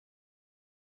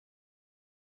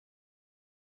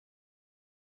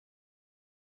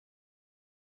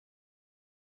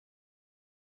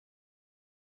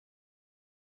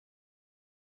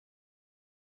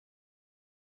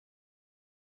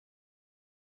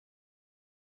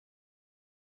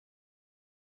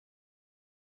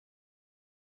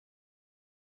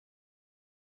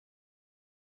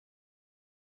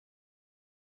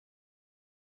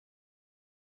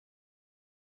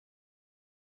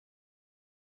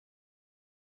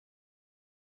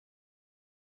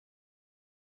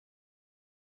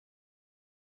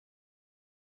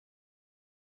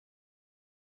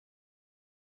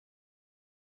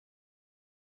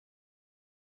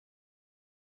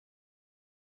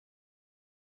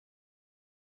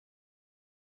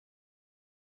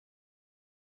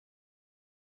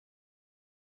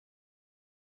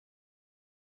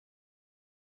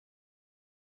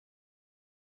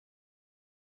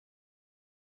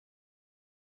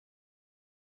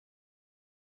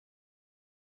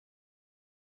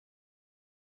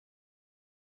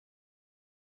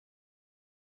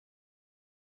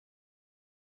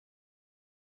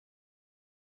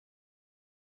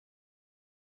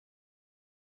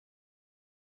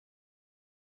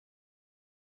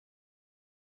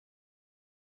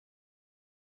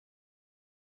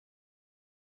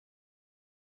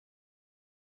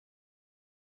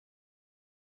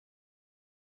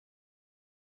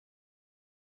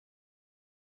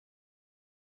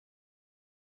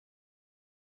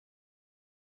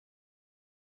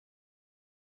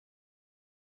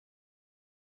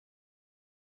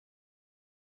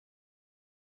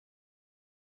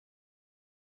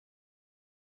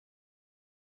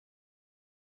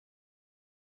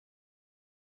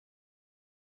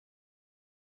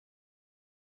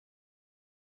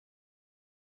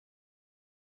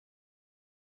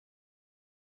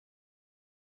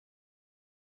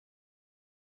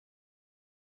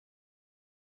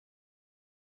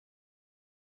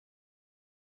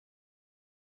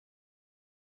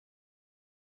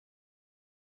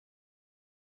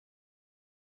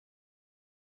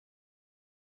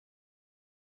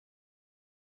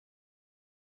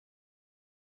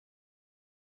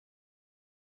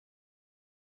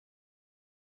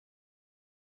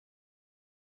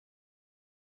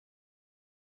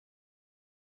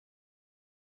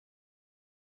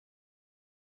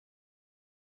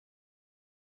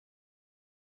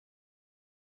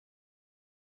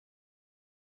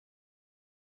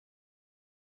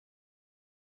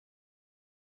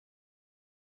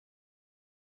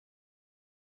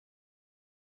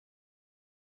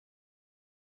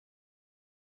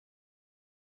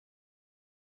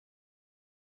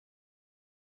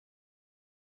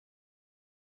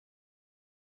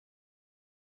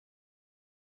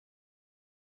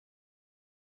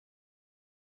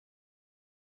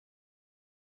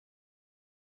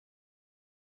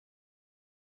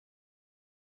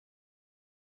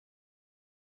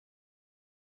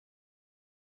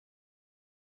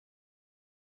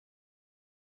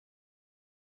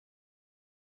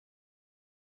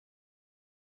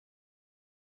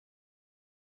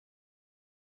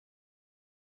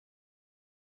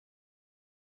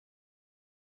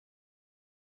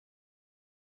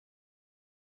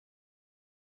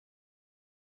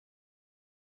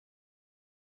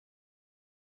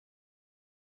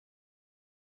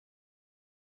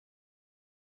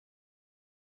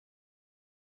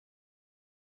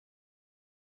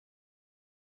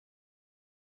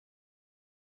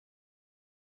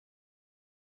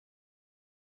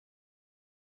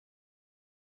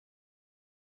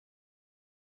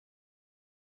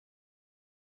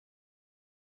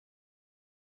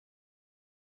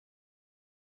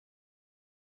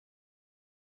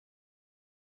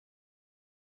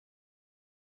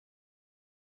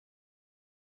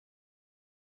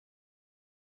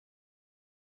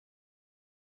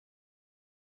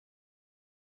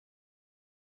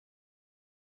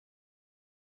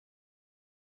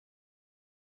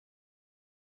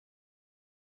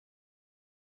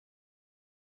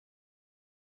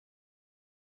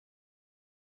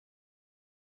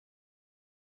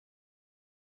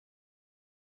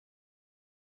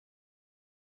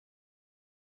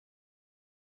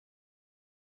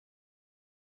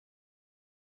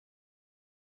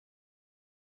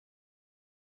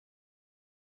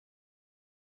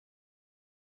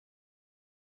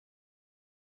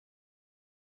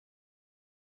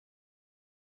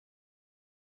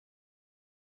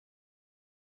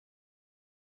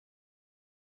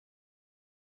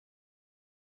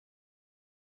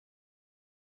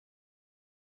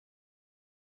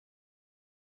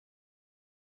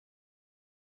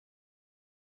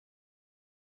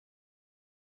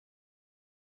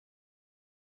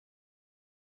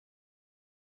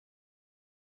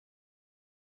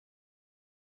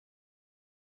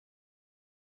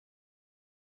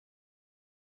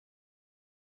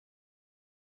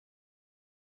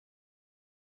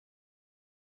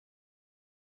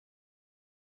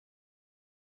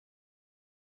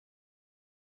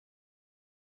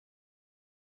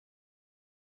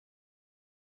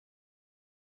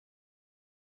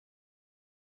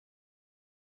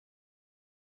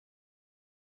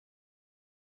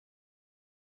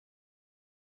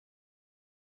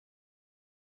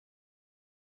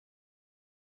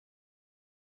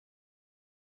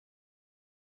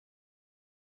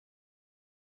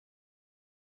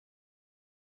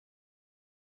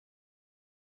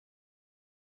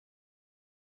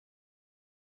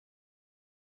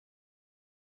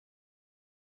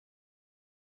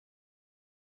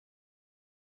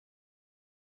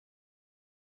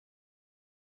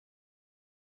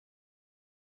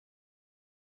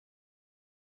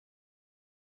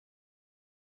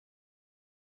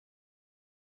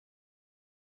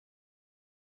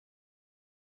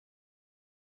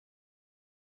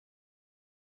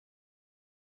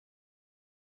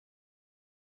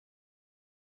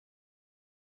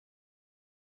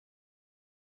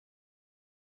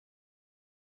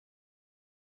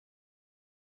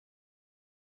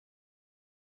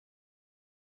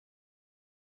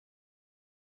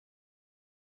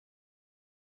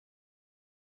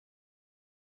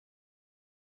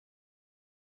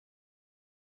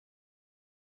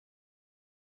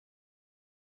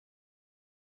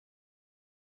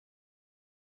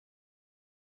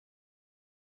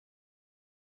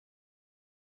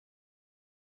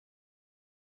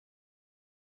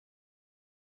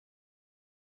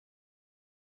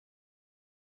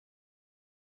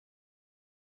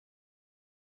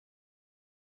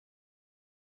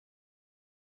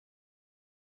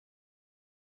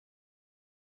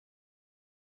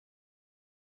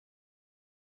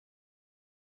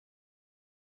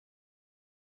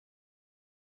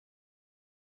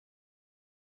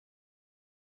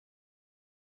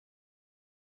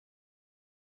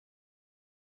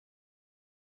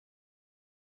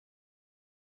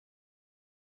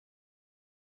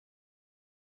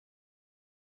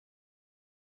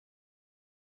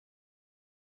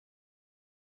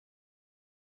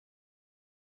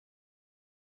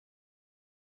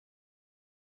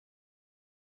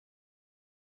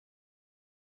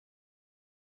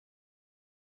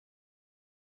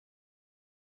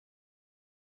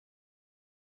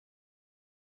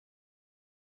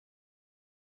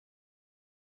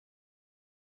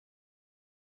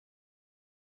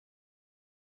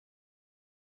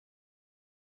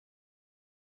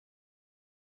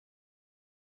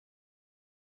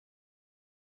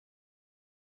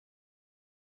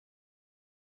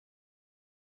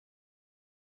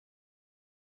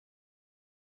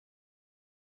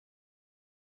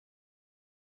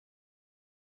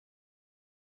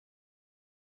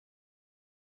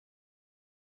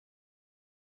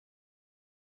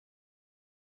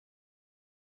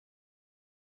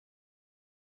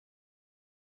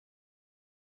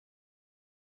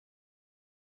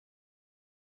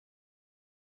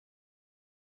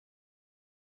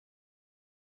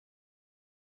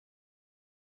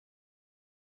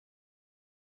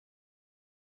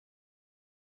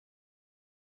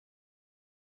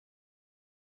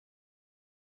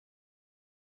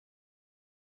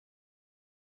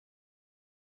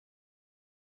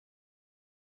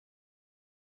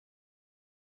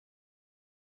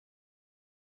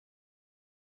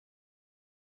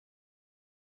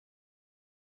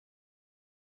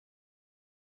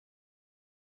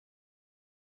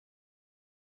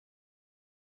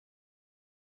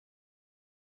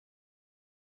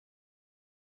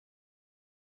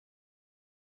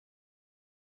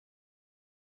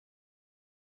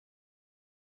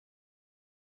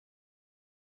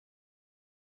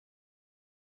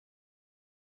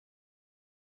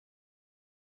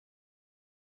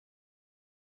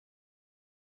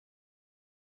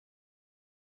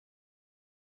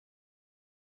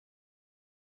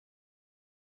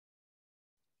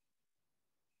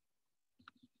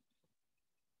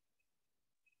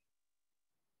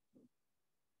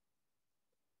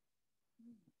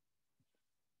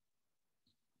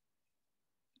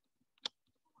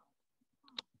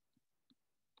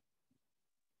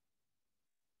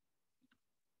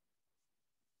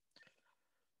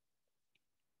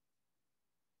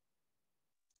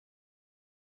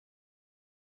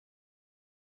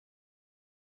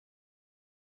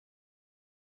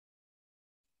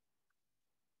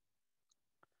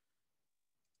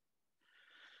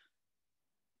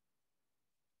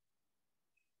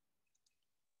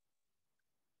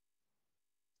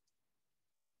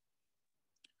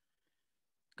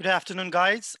Good afternoon,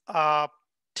 guys.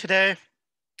 Today,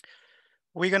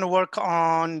 we're going to work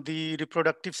on the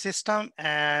reproductive system.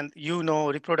 And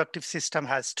reproductive system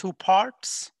has two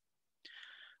parts.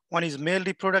 One is male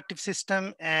reproductive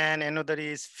system and another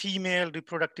is female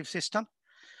reproductive system.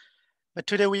 But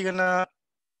today, we're going to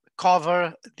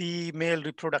cover the male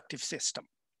reproductive system.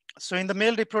 So in the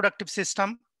male reproductive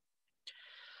system,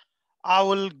 I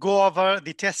will go over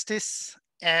the testis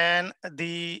and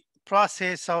the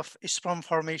process of sperm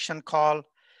formation called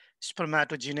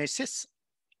spermatogenesis.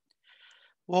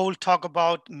 We'll talk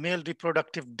about male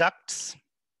reproductive ducts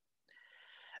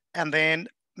and then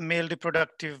male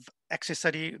reproductive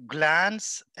accessory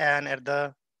glands. And at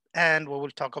the end, we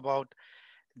will talk about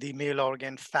the male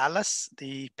organ phallus,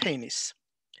 the penis.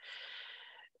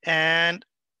 And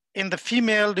in the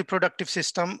female reproductive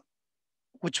system,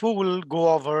 which we will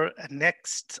go over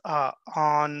next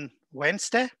on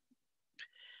Wednesday,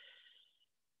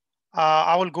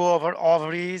 I will go over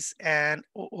ovaries and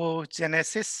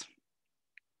oogenesis,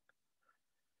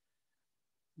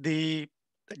 the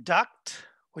duct,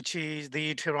 which is the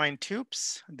uterine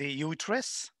tubes, the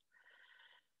uterus,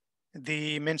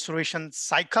 the menstruation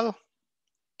cycle,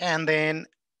 and then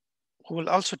we'll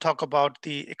also talk about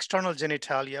the external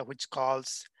genitalia, which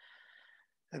calls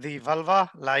the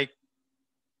vulva, like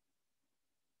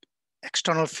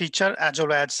external feature, as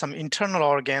well as some internal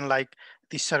organ like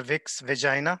the cervix,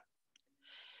 vagina,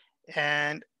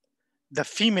 and the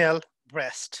female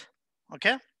breast,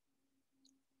 okay?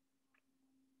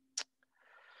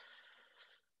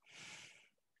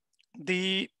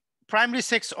 The primary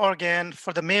sex organ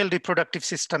for the male reproductive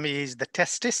system is the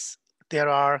testis. There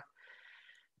are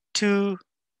two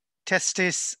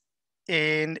testes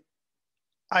in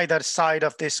either side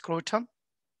of the scrotum.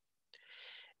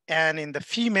 And in the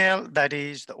female, that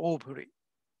is the ovary.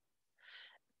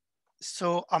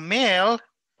 So a male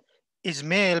is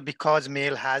male because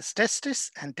male has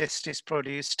testis and testis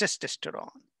produce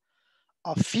testosterone.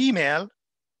 A female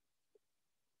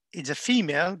is a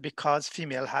female because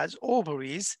female has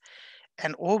ovaries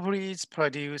and ovaries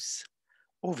produce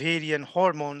ovarian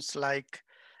hormones like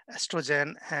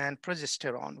estrogen and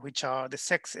progesterone, which are the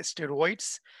sex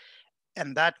steroids,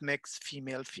 and that makes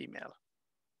female female.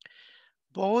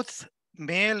 Both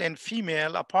male and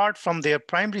female, apart from their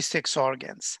primary sex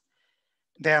organs,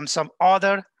 they have some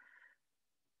other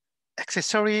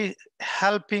accessory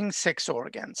helping sex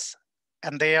organs,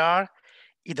 and they are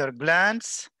either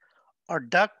glands or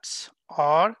ducts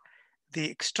or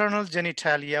the external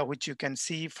genitalia, which you can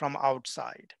see from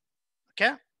outside,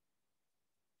 okay?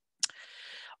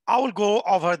 I will go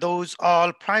over those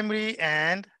all primary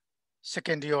and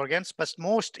secondary organs, but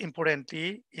most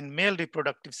importantly, in male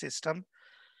reproductive system,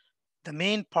 the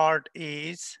main part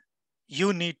is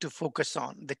you need to focus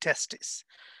on the testis.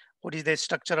 What is the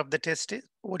structure of the testis?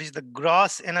 What is the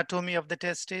gross anatomy of the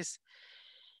testis?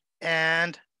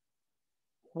 And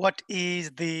what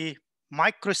is the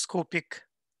microscopic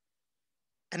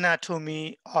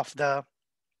anatomy of the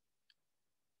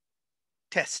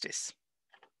testis?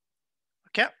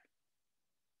 Okay.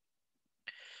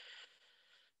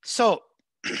 So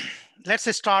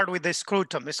let's start with the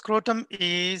scrotum. The scrotum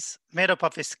is made up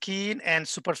of a skin and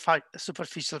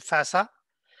superficial fascia,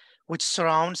 which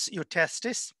surrounds your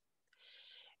testis.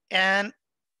 And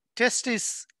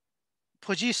testis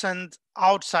positioned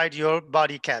outside your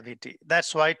body cavity.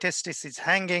 That's why testis is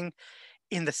hanging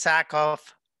in the sac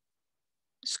of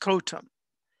scrotum,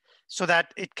 so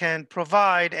that it can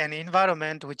provide an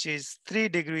environment which is 3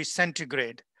 degrees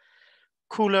centigrade,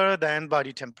 cooler than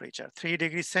body temperature, 3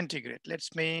 degrees centigrade. Let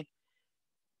me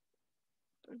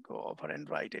go over and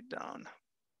write it down.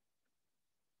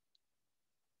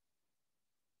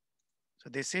 So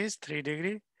this is 3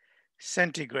 degrees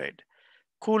centigrade,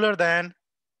 cooler than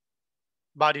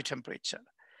body temperature.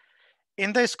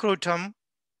 In the scrotum,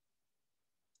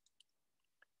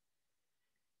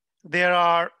 there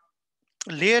are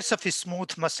layers of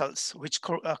smooth muscles which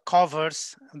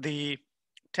covers the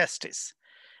testis,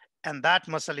 and that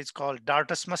muscle is called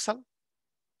dartus muscle.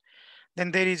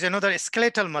 Then there is another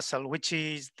skeletal muscle, which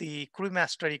is the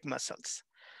cremasteric muscles.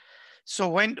 So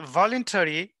when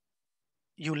voluntary,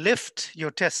 you lift your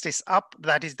testis up,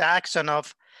 that is the action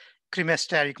of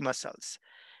cremasteric muscles.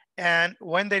 And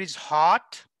when there is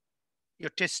hot,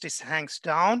 your testis hangs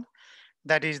down,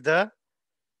 that is the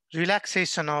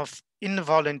relaxation of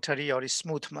involuntary or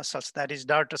smooth muscles, that is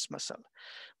dartus muscle.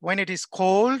 When it is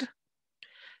cold,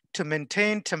 to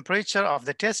maintain temperature of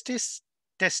the testis,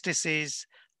 testis is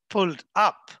pulled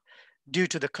up due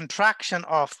to the contraction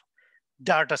of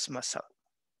dartus muscle,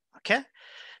 okay?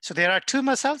 So there are two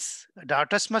muscles,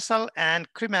 dartus muscle and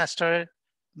cremaster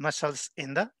muscles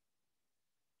in the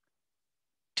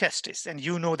testes, and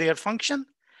you know their function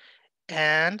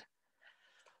and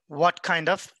what kind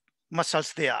of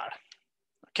muscles they are.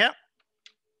 Okay.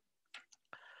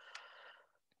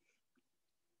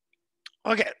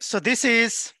 Okay, so this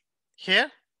is here.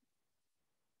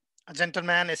 A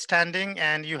gentleman is standing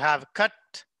and you have cut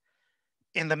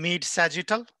in the mid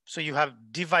sagittal. So you have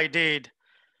divided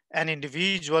an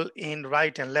individual in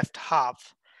right and left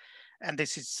half. And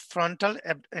this is frontal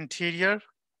anterior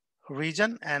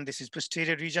region, and this is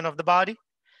posterior region of the body.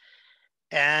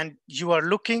 And you are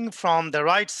looking from the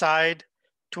right side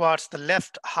towards the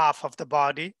left half of the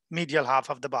body, medial half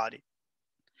of the body.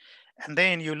 And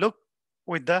then you look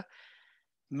with the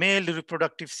male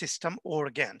reproductive system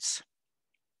organs.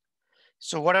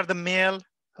 So what are the male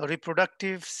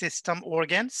reproductive system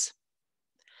organs?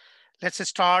 Let's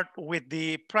start with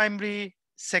the primary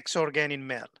sex organ in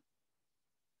male.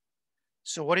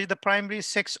 So what is the primary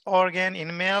sex organ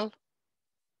in male?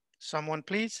 Someone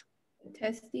please.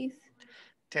 Testes.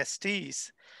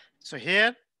 Testes. So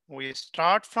here we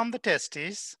start from the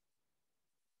testes,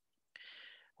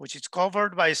 which is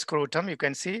covered by scrotum. You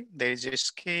can see there is a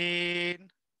skin,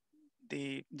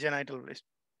 the genital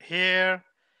here,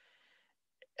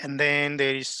 and then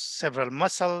there is several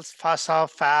muscles, fascia,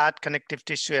 fat, connective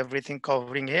tissue, everything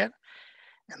covering here.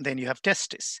 And then you have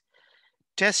testis.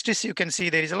 Testis, you can see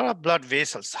there is a lot of blood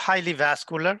vessels, highly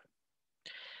vascular.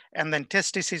 And then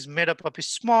testis is made up of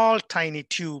small, tiny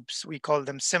tubes. We call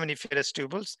them seminiferous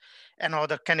tubules and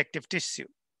other connective tissue.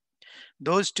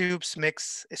 Those tubes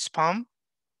mix sperm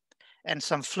and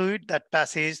some fluid that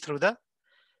passes through the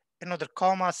another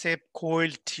comma-shaped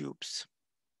coiled tubes.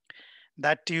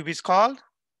 That tube is called,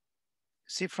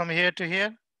 see from here to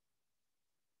here,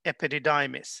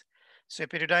 epididymis. So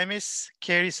epididymis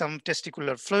carries some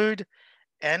testicular fluid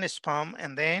and sperm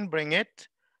and then bring it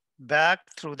back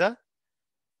through the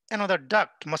another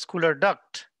duct, muscular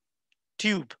duct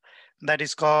tube that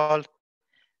is called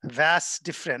vas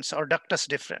deferens or ductus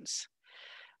deferens.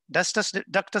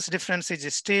 Ductus deferens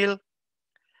is still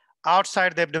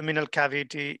outside the abdominal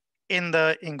cavity in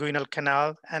the inguinal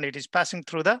canal, and it is passing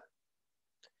through a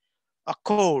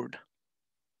cord,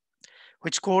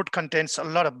 which cord contains a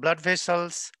lot of blood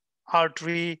vessels,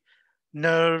 artery,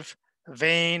 nerve,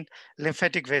 vein,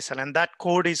 lymphatic vessel, and that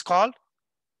cord is called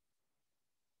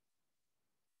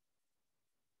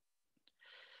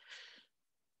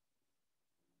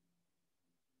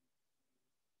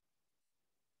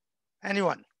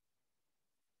anyone?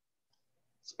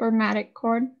 Spermatic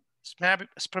cord.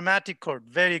 Spermatic cord,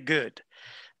 very good.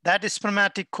 That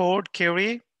spermatic cord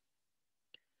carry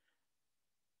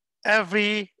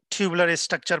every tubular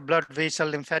structure, blood vessel,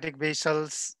 lymphatic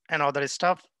vessels, and other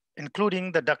stuff,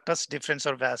 including the ductus deferens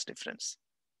or vas deferens.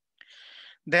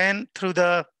 Then through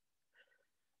the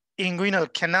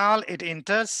inguinal canal, it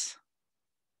enters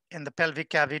in the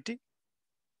pelvic cavity.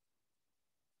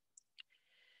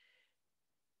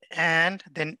 And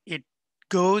then it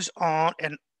goes on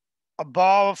and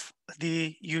above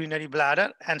the urinary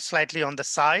bladder and slightly on the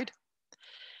side.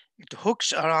 It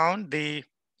hooks around the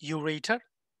ureter.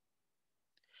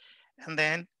 And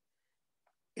then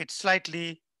it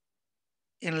slightly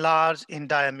enlarged in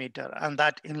diameter. And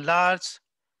that enlarged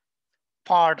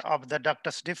part of the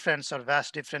ductus deferens or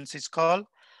vas deferens is called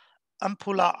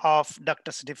ampulla of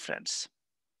ductus deferens.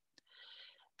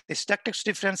 This ductus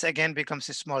deferens again becomes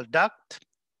a small duct,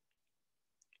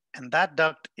 and that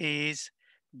duct is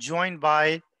joined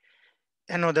by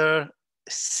another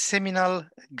seminal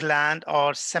gland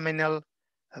or seminal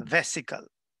vesicle,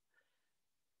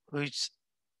 which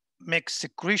makes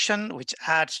secretion, which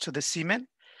adds to the semen.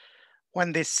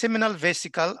 When the seminal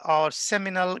vesicle or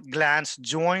seminal glands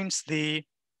joins the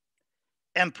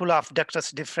ampulla of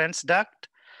ductus deferens duct,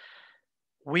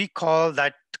 we call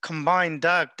that combined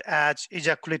duct as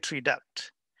ejaculatory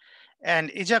duct. And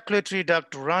ejaculatory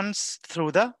duct runs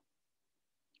through the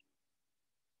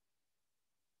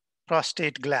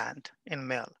prostate gland in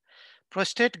male.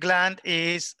 Prostate gland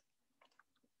is,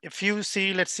 if you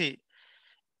see, let's see,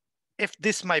 if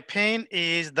this my pain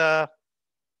is the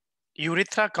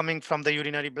urethra coming from the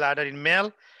urinary bladder in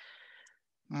male,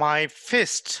 my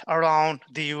fist around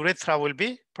the urethra will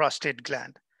be prostate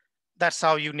gland. That's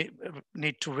how you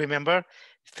need to remember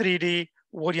 3D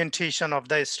orientation of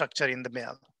the structure in the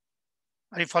male.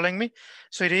 Are you following me?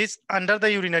 So it is under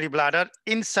the urinary bladder,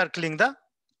 encircling the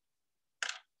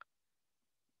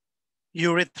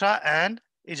urethra and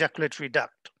ejaculatory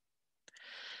duct.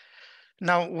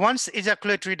 Now, once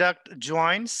ejaculatory duct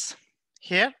joins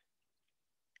here,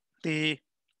 the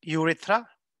urethra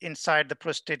inside the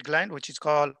prostate gland, which is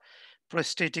called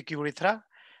prostatic urethra,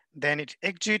 then it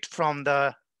exits from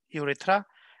the urethra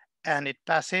and it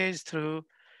passes through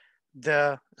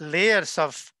the layers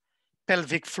of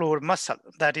pelvic floor muscle.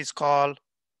 That is called,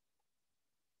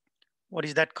 what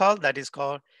is that called? That is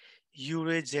called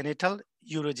urogenital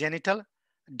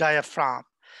diaphragm.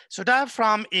 So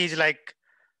diaphragm is like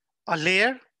a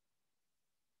layer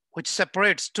which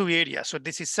separates two areas. So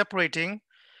this is separating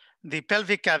the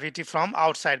pelvic cavity from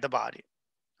outside the body.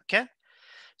 Okay.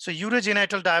 So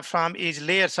urogenital diaphragm is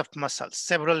layers of muscle,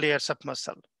 several layers of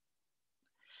muscle.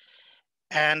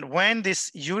 And when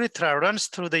this urethra runs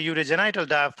through the urogenital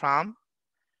diaphragm,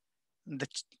 the,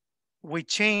 we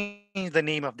change the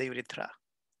name of the urethra.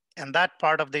 And that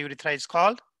part of the urethra is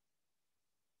called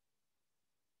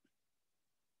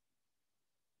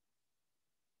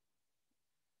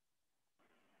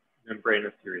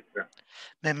Membranous urethra.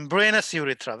 membranous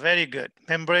urethra. Very good.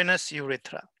 Membranous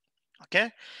urethra.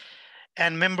 Okay.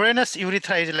 And membranous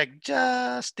urethra is like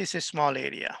just this small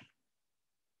area.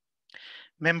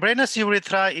 Membranous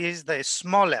urethra is the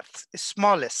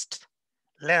smallest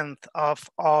length of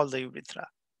all the urethra.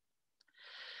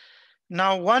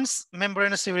 Now, once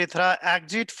membranous urethra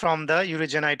exits from the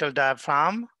urogenital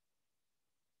diaphragm,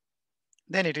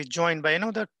 then it is joined by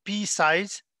another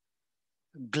pea-sized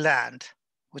gland,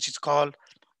 which is called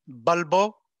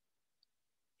bulbourethral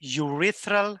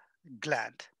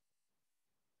gland.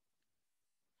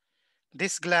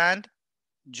 This gland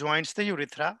joins the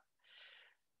urethra.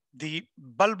 The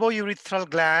bulbourethral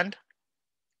gland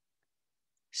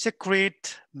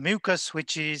secrete mucus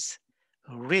which is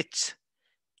rich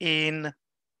in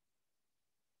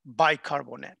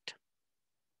bicarbonate.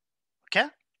 Okay?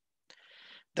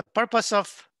 The purpose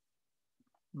of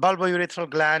bulbourethral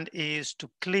gland is to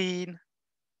clean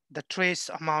the trace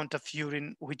amount of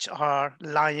urine which are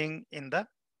lying in the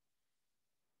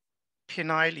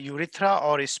penile urethra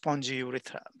or spongy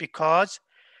urethra, because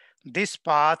this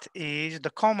path is the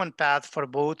common path for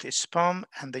both sperm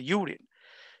and the urine.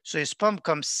 So sperm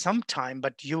comes sometime,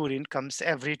 but urine comes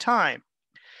every time.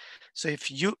 So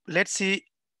if you, let's see,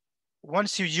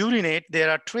 once you urinate, there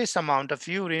are trace amount of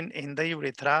urine in the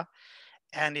urethra.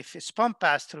 And if sperm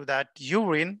pass through that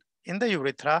urine in the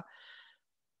urethra,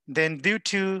 then due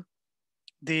to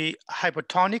the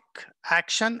hypotonic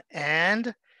action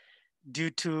and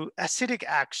due to acidic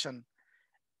action,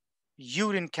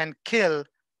 urine can kill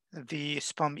the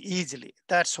sperm easily.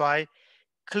 That's why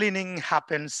cleaning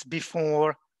happens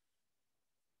before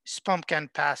sperm can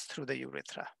pass through the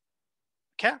urethra.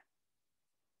 Okay.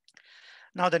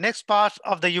 Now the next part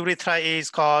of the urethra is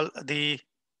called the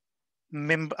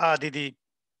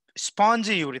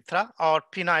spongy urethra or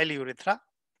penile urethra.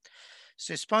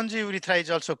 So spongy urethra is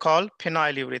also called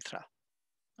penile urethra.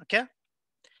 Okay.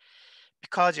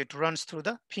 Because it runs through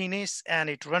the penis and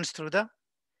it runs through the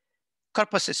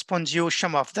corpus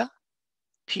spongiosum of the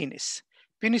penis.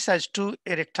 Penis has two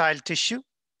erectile tissue,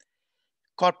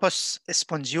 corpus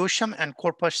spongiosum and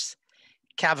corpus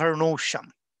cavernosum.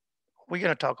 We're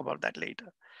going to talk about that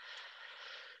later.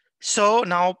 So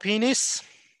now penis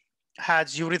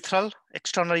has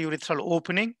external urethral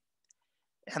opening,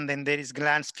 and then there is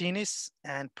glans penis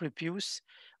and prepuce.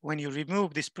 When you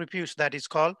remove this prepuce, that is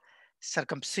called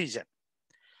circumcision.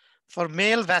 For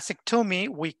male vasectomy,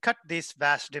 we cut this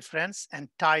vas deferens and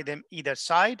tie them either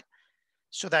side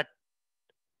so that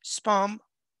sperm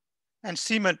and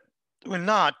semen will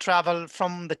not travel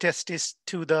from the testis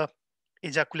to the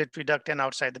ejaculatory duct and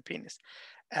outside the penis.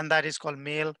 And that is called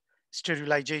male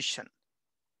sterilization,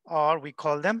 or we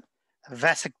call them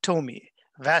vasectomy.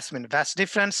 Vas means vas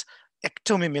deferens,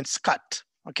 ectomy means cut.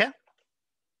 Okay.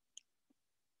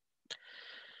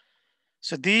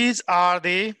 So these are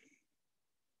the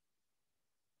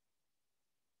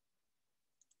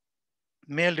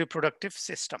male reproductive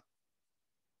system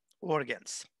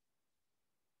organs.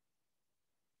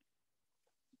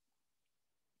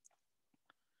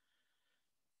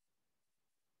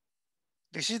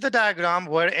 This is the diagram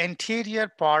where anterior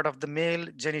part of the male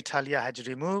genitalia has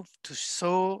removed to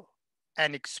show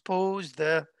and expose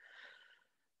the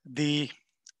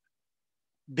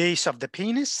base of the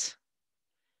penis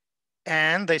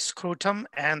and the scrotum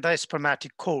and the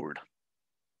spermatic cord.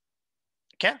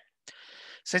 Okay.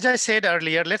 So as I said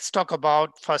earlier, let's talk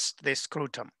about first the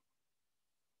scrotum.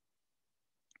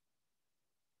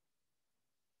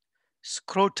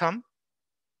 Scrotum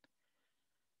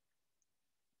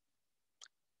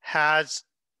has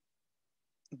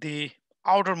the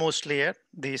outermost layer,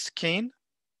 the skin.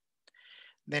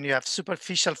 Then you have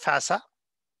superficial fascia.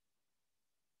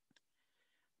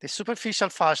 The superficial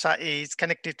fascia is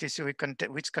connective tissue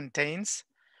which contains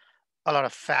a lot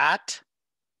of fat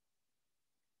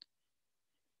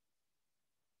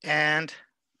and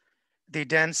the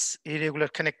dense irregular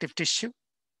connective tissue.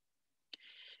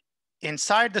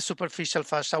 Inside the superficial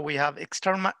fascia, we have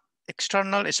external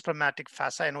spermatic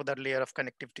fascia, another layer of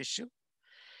connective tissue.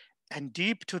 And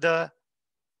deep to the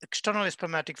external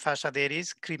spermatic fascia, there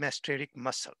is cremasteric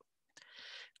muscle.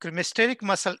 Cremasteric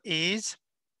muscle is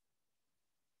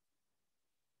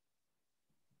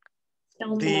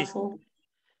Skeletal the muscle.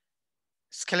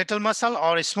 skeletal muscle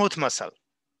or a smooth muscle?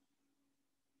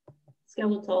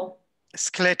 Skeletal.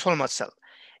 Skeletal muscle.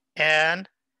 And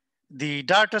the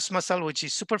dartus muscle, which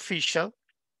is superficial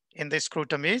in the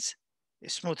scrotum, is a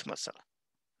smooth muscle.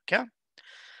 Okay.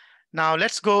 Now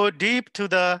let's go deep to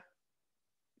the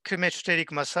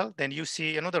cremasteric muscle. Then you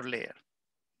see another layer,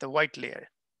 the white layer,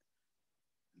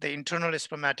 the internal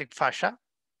spermatic fascia.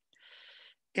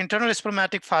 Internal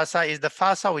spermatic fascia is the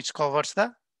fascia which covers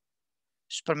the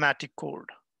spermatic cord,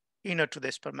 inner to the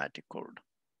spermatic cord.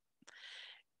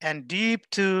 And deep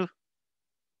to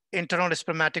internal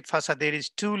spermatic fascia, there is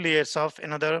two layers of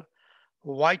another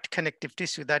white connective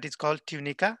tissue that is called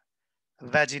tunica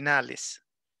vaginalis.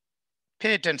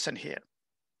 Pay attention here.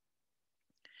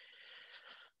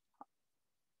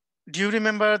 Do you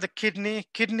remember the kidney?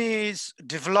 Kidney is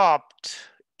developed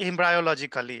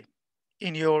embryologically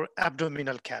in your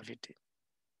abdominal cavity.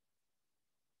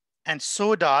 And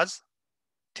so does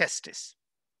testis.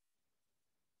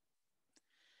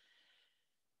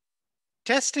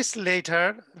 Testis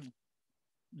later,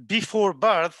 before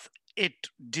birth, it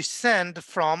descend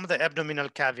from the abdominal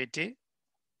cavity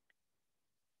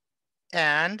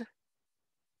and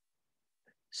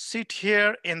sit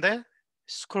here in the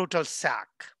scrotal sac.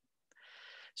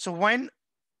 So when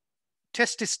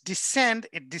testis descend,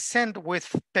 it descend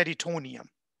with peritoneum.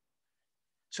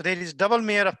 So there is double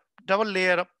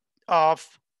layer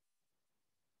of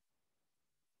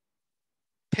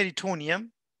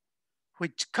peritoneum,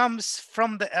 which comes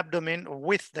from the abdomen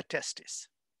with the testis.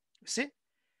 You see,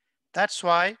 that's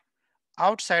why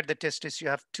outside the testis, you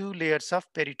have two layers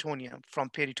of peritoneum from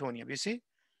peritoneum. You see,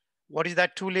 what is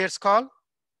that two layers called?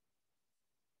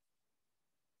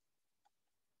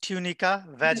 Tunica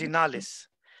vaginalis.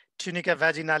 Tunica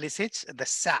vaginalis is the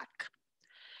sac.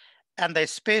 And the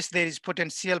space, there is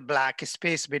potential black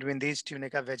space between these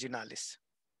tunica vaginalis.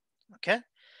 Okay.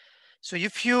 So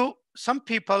some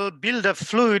people build up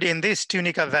fluid in this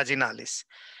tunica vaginalis,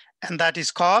 and that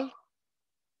is called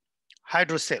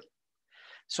hydrocele.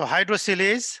 So hydrocele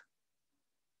is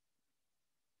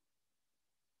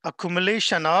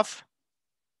accumulation of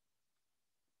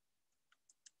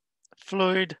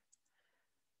fluid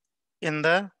in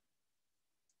the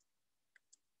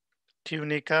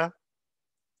tunica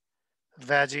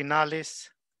vaginalis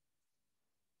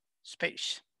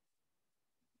space.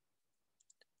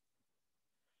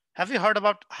 Have you heard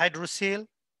about hydrocele?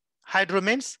 Hydro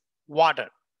means water.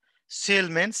 Cele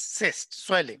means cyst,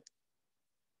 swelling.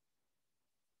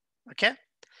 Okay.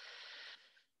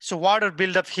 So water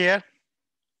build up here.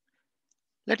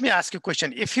 Let me ask you a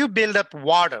question. If you build up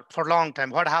water for a long time,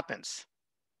 what happens?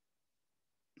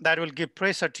 That will give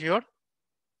pressure to your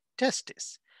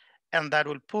testis, and that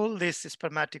will pull this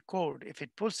spermatic cord. If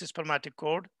it pulls the spermatic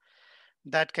cord,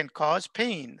 that can cause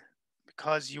pain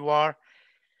because you are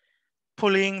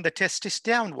pulling the testis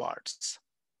downwards.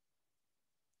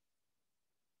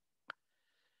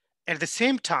 At the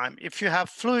same time, if you have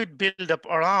fluid buildup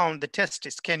around the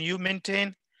testis, can you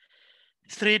maintain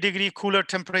 3-degree cooler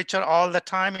temperature all the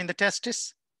time in the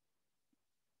testis?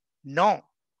 No.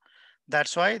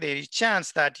 That's why there is a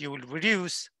chance that you will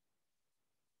reduce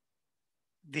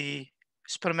the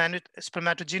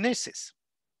spermatogenesis.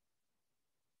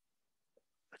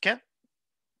 Okay.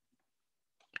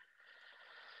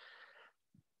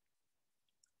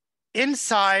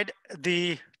 Inside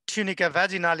the tunica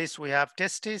vaginalis, we have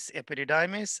testis,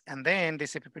 epididymis, and then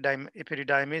this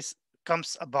epididymis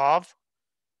comes above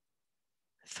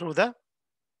through the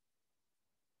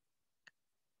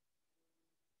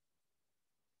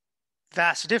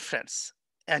vas deferens.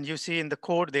 And you see in the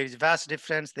cord, there is vas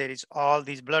deferens, there is all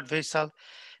these blood vessel,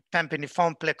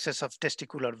 pampiniform plexus of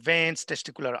testicular veins,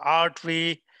 testicular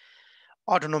artery,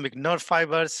 autonomic nerve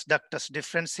fibers, ductus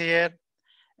deferens here,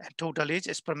 and total is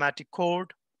spermatic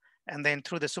cord. And then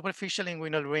through the superficial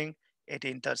inguinal ring, it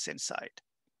enters inside.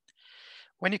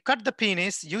 When you cut the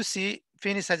penis, you see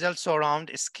penis has also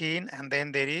around skin, and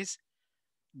then there is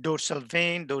dorsal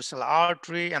vein, dorsal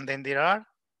artery, and then there are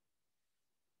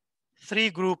three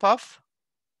group of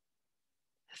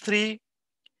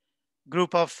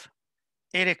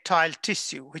erectile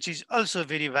tissue, which is also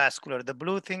very vascular. The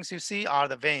blue things you see are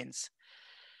the veins.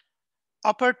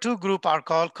 Upper two group are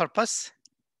called corpus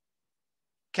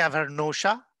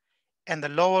cavernosa, and the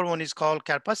lower one is called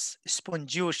corpus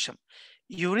spongiosum.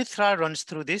 Urethra runs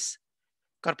through this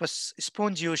corpus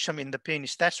spongiosum in the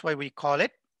penis. That's why we call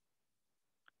it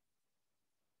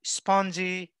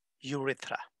spongy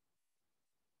urethra.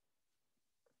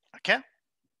 Okay.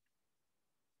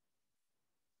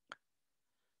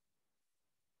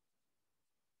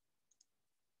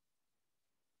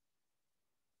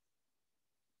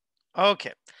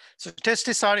 Okay. So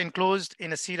testes are enclosed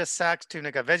in a serous sac,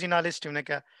 tunica vaginalis,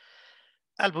 tunica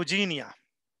albuginea.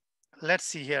 Let's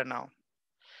see here now.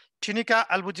 Tunica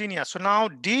albuginea. So now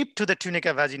deep to the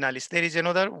tunica vaginalis, there is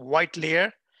another white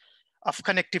layer of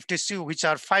connective tissue, which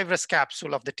are fibrous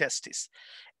capsule of the testis.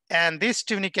 And this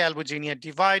tunica albuginea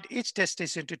divide each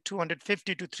testis into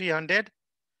 250 to 300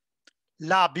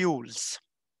 lobules.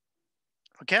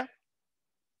 Okay.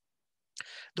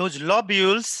 Those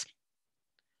lobules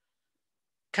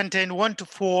contain 1 to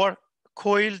 4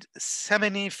 coiled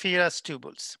seminiferous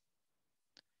tubules.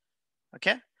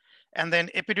 Okay. And then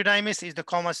epididymis is the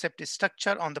comma-septic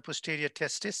structure on the posterior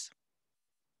testis.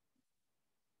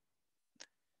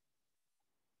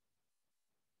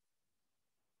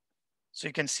 So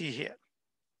you can see here.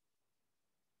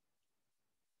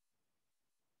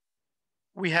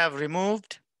 We have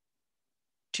removed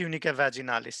tunica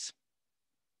vaginalis.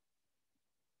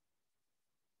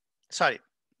 Sorry,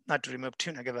 not to remove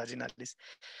tunica vaginalis.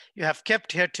 You have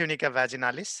kept here tunica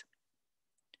vaginalis.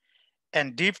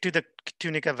 And deep to the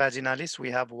tunica vaginalis, we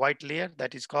have white layer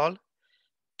that is called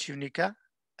tunica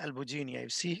albuginea. You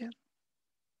see here.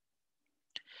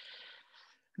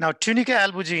 Now, tunica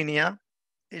albuginea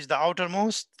is the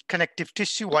outermost connective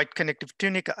tissue, white connective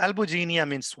tunica. Albuginea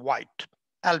means white.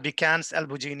 Albicans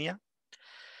albuginea.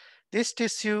 This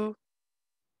tissue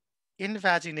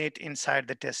invaginate inside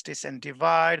the testis and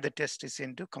divide the testis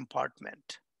into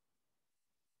compartment.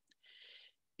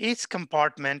 Each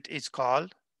compartment is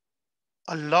called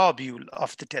a lobule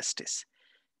of the testis.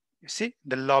 You see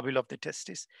the lobule of the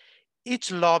testis.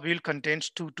 Each lobule contains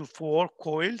 2 to 4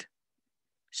 coiled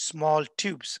small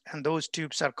tubes, and those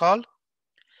tubes are called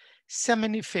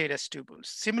seminiferous tubules.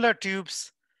 Similar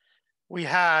tubes we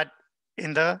had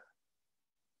in the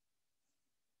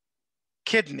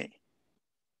kidney,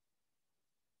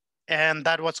 and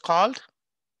that was called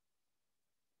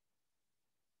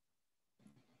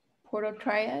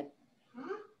Portotriad.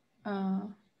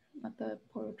 Not the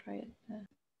portotriad.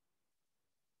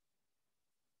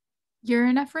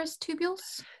 Uriniferous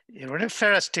tubules?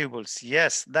 uriniferous tubules.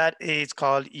 Yes, that is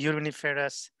called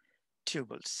uriniferous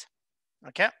tubules.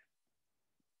 Okay.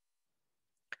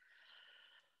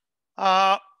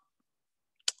 Now,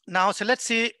 so let's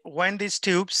see when these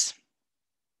tubes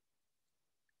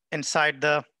inside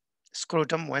the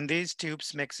scrotum, when these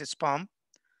tubes makes a sperm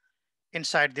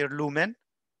inside their lumen,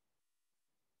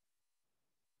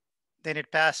 then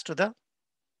it passes to the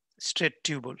straight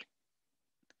tubule.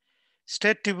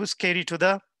 Straight tubules carry to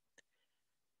the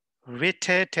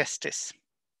rete testis.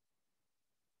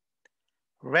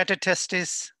 Rete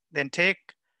testis then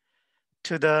take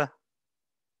to the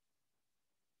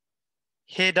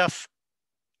head of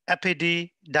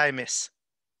epididymis.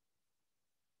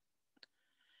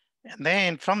 And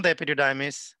then from the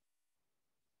epididymis,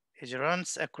 it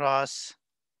runs across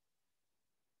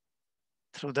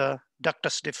through the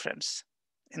ductus deferens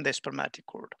in the spermatic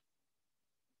cord.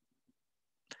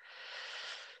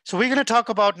 So we're going to talk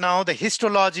about now the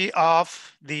histology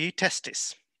of the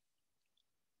testis.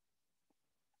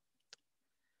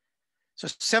 So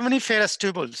seminiferous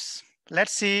tubules.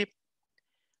 Let's see.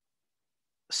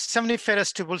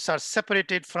 Seminiferous tubules are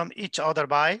separated from each other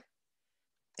by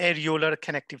areolar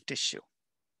connective tissue.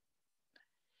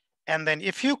 And then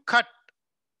if you cut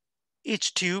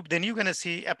each tube, then you're going to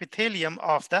see epithelium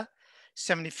of the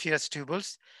seminiferous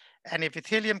tubules. And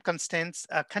epithelium contains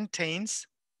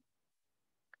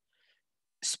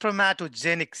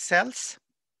spermatogenic cells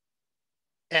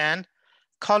and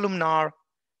columnar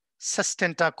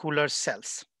sustentacular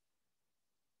cells.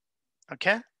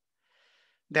 Okay.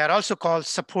 They are also called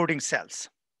supporting cells.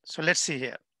 So let's see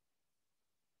here.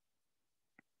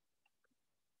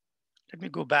 Let me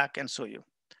go back and show you.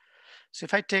 So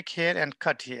if I take here and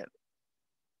cut here,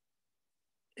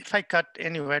 if I cut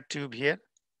anywhere tube here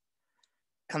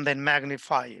and then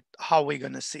magnify it, how are we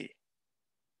going to see?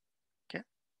 Okay.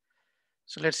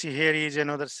 So let's see, here is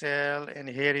another cell and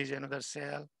here is another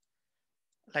cell,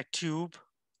 like tube.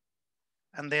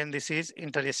 And then this is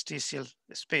interstitial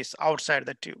space outside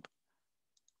the tube.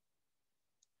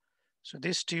 So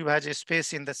this tube has a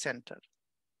space in the center.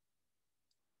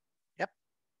 Yep.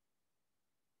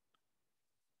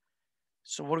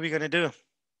 So what are we going to do?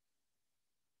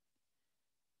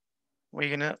 We're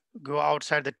going to go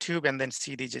outside the tube and then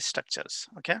see these structures.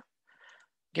 Okay.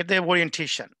 Get the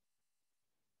orientation.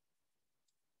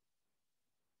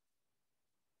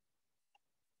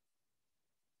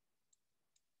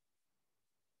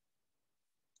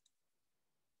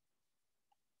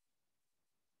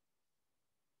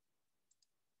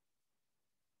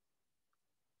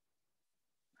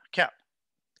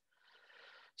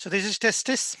 So this is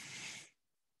testis.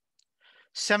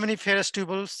 Seminiferous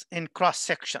tubules in cross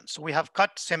section. So we have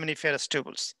cut seminiferous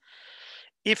tubules.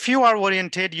 If you are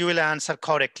oriented, you will answer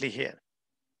correctly here.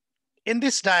 In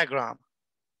this diagram,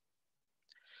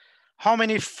 how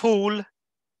many full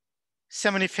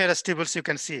seminiferous tubules you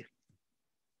can see?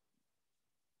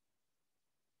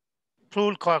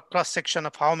 Full cross section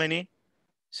of how many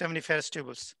seminiferous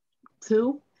tubules?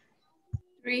 2.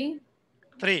 3.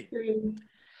 3. 3.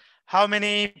 How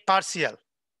many partial?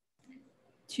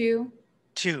 2.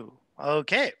 2.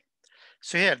 Okay.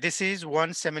 So here, this is one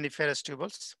seminiferous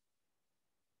tubules.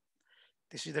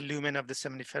 This is the lumen of the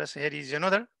seminiferous. Here is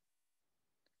another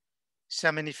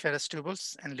seminiferous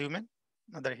tubules and lumen,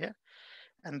 another here.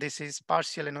 And this is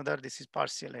partial another, this is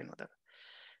partial another.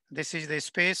 This is the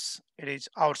space, it is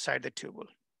outside the tubule.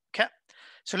 Okay.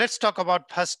 So let's talk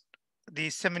about first the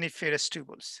seminiferous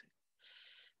tubules.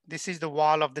 This is the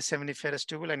wall of the seminiferous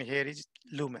tubule, and here is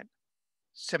lumen.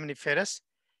 Seminiferous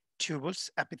tubules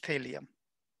epithelium.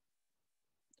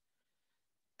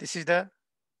 This is the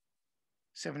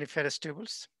seminiferous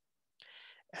tubules.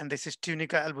 And this is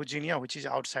tunica albuginea, which is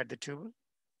outside the tubule.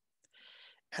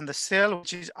 And the cell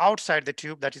which is outside the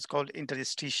tube, that is called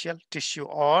interstitial tissue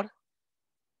or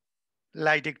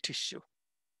Leydig tissue.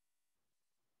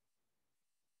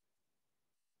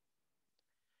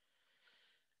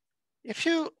 If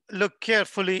you look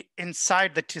carefully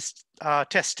inside the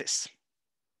testis,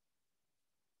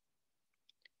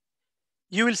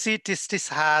 you will see testis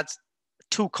has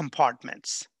two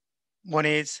compartments. One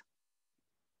is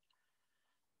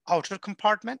outer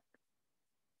compartment,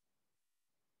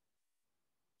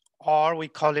 or we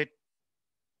call it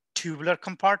tubular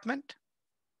compartment.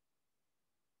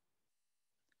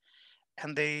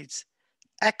 And there is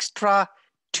extra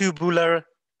tubular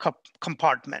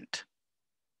compartment,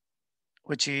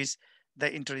 which is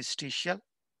the interstitial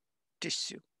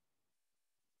tissue.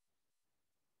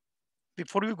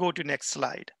 Before we go to next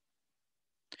slide,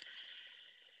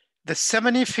 the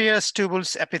seminiferous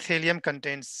tubules epithelium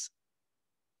contains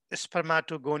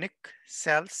spermatogonic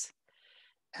cells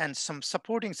and some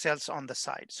supporting cells on the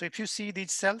side. So if you see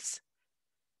these cells,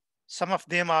 some of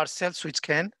them are cells which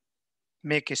can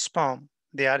make a sperm.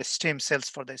 They are stem cells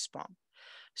for the sperm.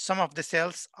 Some of the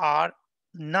cells are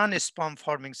non-sperm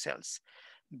forming cells.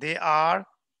 They are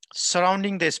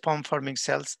surrounding the sperm forming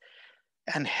cells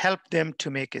and help them to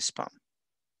make a sperm.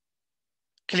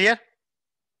 Clear?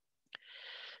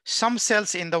 Some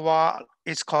cells in the wall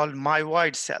is called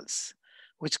myoid cells,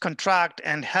 which contract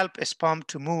and help a sperm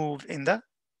to move in the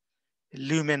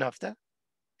lumen of the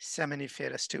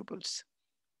seminiferous tubules.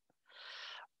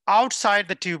 Outside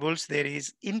the tubules, there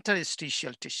is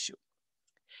interstitial tissue.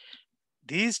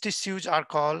 These tissues are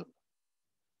called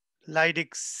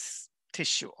Leydig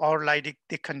tissue or Leydig,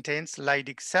 they contains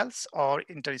Leydig cells or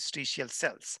interstitial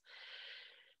cells.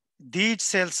 These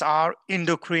cells are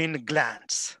endocrine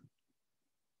glands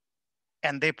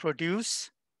and they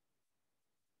produce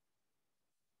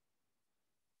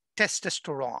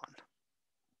testosterone.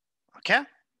 Okay.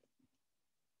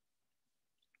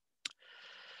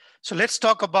 So let's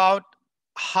talk about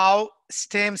how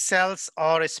stem cells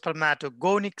or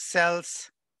spermatogonic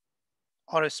cells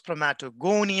or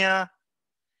spermatogonia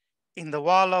in the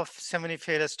wall of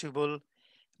seminiferous tubule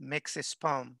makes a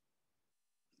sperm.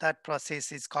 That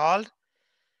process is called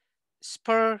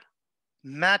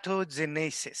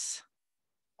spermatogenesis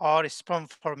or sperm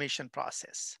formation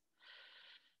process.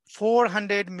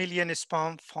 400 million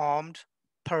sperm formed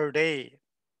per day,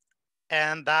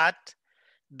 and that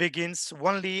begins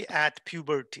only at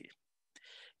puberty.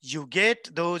 You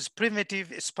get those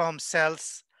primitive sperm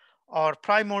cells or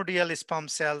primordial sperm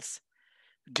cells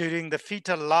during the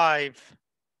fetal life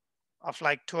of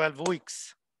like 12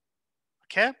 weeks.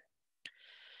 Okay.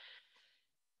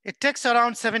 It takes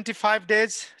around 75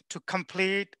 days to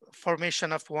complete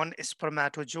formation of one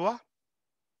spermatozoa,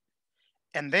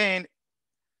 and then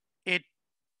it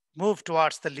moves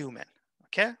towards the lumen.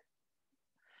 Okay.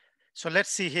 So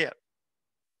let's see here.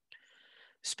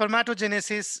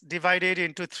 Spermatogenesis divided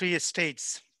into 3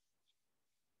 stages.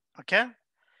 Okay.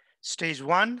 Stage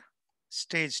 1,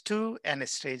 stage 2, and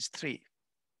stage 3.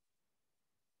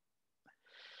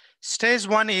 Stage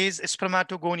 1 is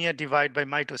spermatogonia divided by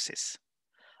mitosis.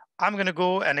 I'm going to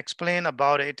go and explain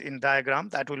about it in diagram.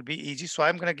 That will be easy. So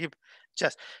I'm going to give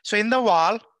just, so in the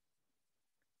wall,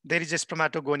 there is a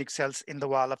spermatogonic cells in the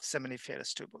wall of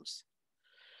seminiferous tubules.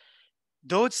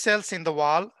 Those cells in the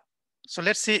wall, so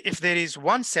let's see if there is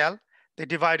one cell, they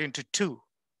divide into 2.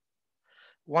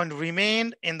 One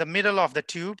remain in the middle of the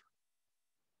tube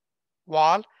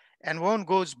wall, and one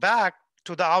goes back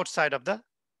to the outside of the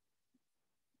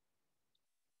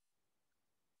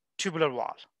tubular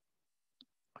wall.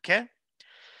 Okay,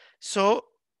 so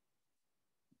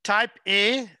type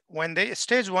A, when the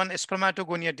stage 1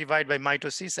 spermatogonia divide by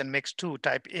mitosis and makes 2,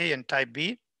 type A and type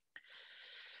B.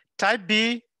 Type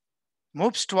B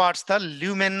moves towards the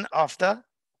lumen of the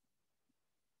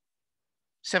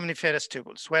seminiferous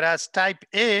tubules, whereas type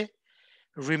A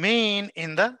remain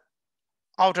in the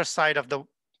outer side of the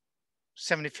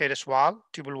seminiferous wall,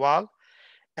 tubule wall,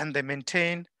 and they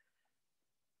maintain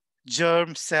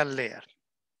germ cell layer.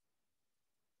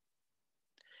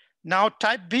 Now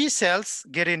type B cells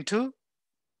get into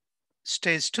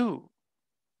stage 2.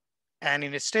 And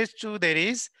in stage 2, there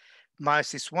is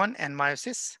meiosis 1 and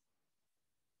meiosis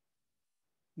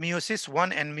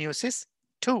 1 and meiosis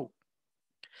 2.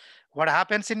 What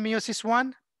happens in meiosis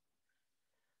 1?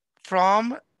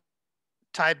 From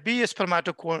type B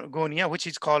spermatogonia, which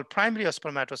is called primary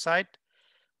spermatocyte,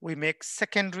 we make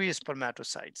secondary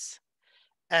spermatocytes.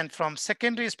 And from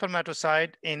secondary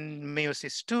spermatocyte in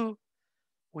meiosis 2,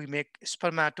 we make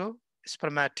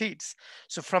spermatids.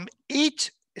 So from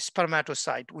each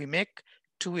spermatocyte, we make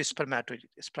 2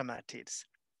 spermatids.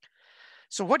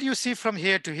 So what you see from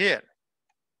here to here,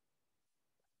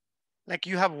 like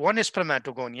you have 1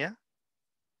 spermatogonia,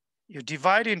 you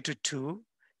divide into 2,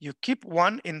 you keep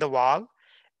 1 in the wall,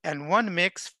 and 1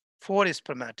 makes 4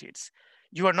 spermatids.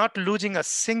 You are not losing a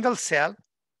single cell,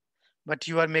 but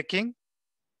you are making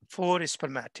 4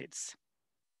 spermatids.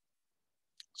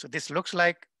 So this looks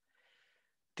like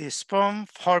the sperm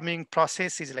forming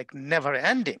process is like never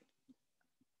ending.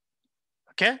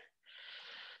 Okay.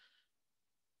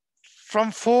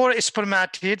 From 4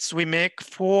 spermatids, we make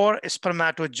 4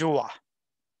 spermatozoa.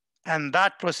 And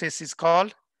that process is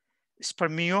called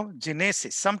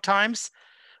spermiogenesis. Sometimes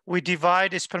we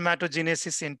divide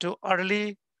spermatogenesis into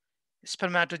early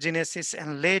spermatogenesis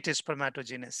and late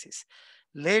spermatogenesis.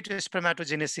 Late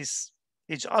spermatogenesis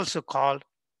is also called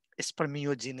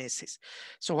spermiogenesis.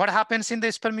 So what happens in the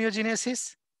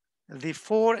spermiogenesis? The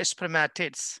 4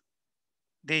 spermatids,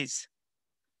 these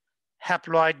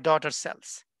haploid daughter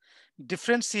cells,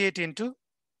 differentiate into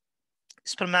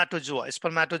spermatozoa.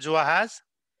 Spermatozoa has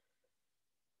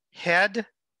head,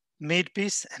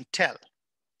 midpiece, and tail,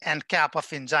 and cap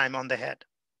of enzyme on the head.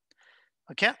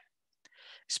 Okay.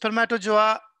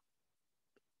 Spermatozoa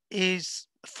is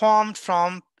formed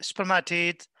from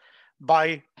spermatids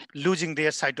by losing their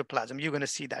cytoplasm. You're going to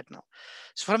see that now.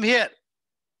 So from here,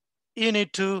 you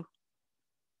need to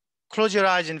close your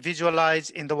eyes and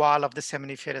visualize in the wall of the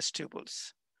seminiferous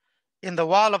tubules. In the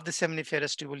wall of the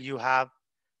seminiferous tubule, you have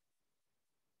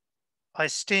a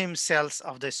stem cells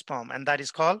of the sperm, and that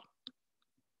is called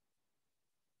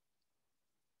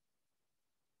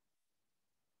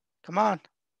come on.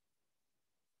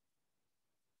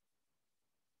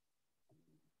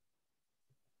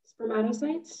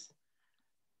 Spermatocytes?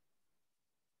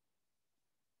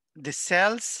 The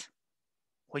cells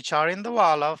which are in the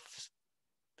wall of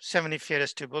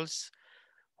seminiferous tubules,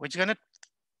 which are going to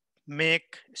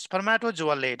make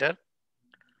spermatozoa later.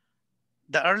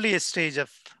 The earliest stage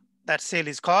of that cell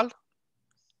is called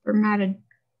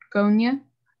Spermatogonia.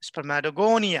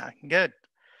 spermatogonia. Good.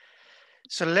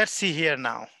 So let's see here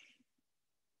now.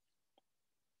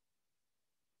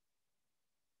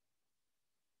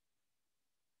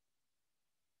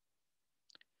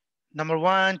 Number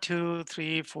 1, 2,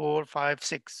 3, 4, 5,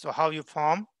 6. So how you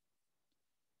form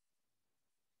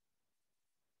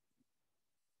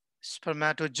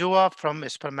spermatozoa from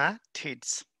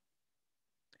spermatids.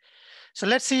 So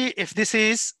let's see if this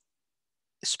is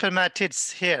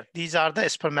spermatids here. These are the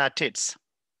spermatids.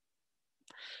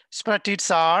 Spermatids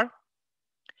are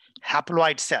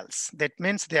haploid cells. That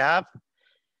means they have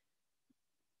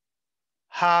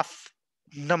half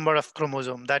number of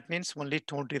chromosomes. That means only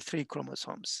 23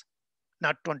 chromosomes,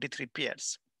 not 23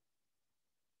 pairs.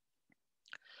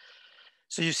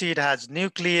 So you see it has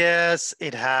nucleus,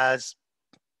 it has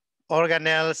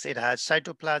organelles, it has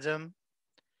cytoplasm.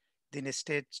 Then in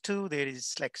stage 2, there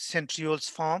is like centrioles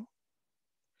form.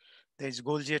 There is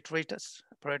Golgi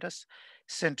apparatus.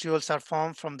 Centrioles are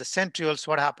formed. From the centrioles,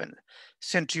 what happened?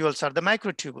 Centrioles are the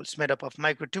microtubules made up of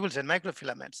microtubules and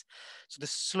microfilaments. So the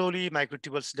slowly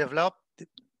microtubules develop, they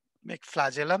make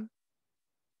flagellum.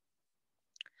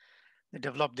 They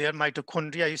develop their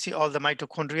mitochondria. You see all the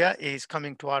mitochondria is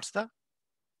coming towards the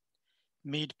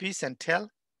midpiece and tail.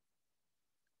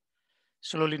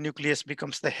 Slowly nucleus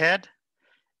becomes the head,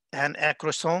 and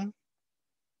acrosome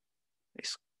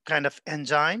is kind of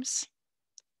enzymes,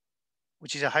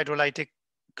 which is a hydrolytic,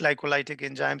 glycolytic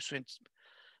enzymes which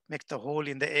make the hole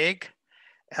in the egg.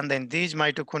 And then these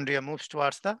mitochondria moves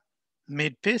towards the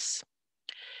midpiece.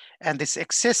 And this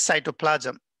excess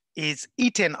cytoplasm is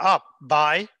eaten up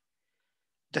by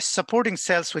the supporting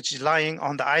cells which is lying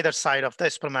on the either side of the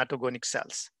spermatogonic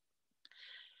cells.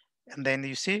 And then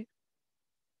you see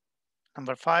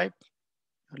number 5,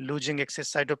 losing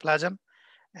excess cytoplasm,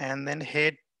 and then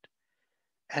head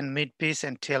and midpiece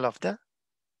and tail of the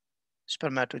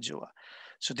spermatozoa.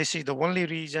 So this is the only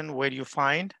region where you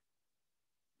find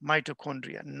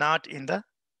mitochondria, not in the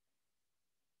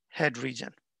head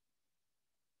region.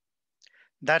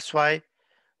 That's why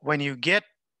when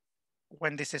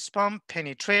this sperm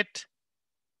penetrate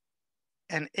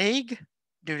an egg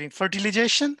during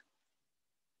fertilization,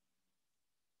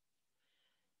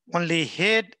 only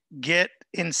head get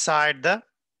inside the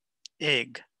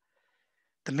egg.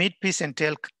 The midpiece and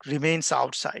tail remains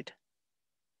outside.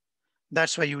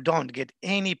 That's why you don't get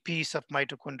any piece of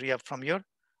mitochondria from your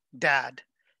dad.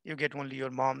 You get only your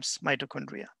mom's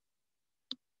mitochondria.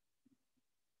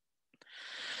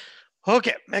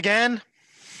 Okay, again,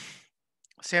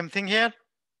 same thing here.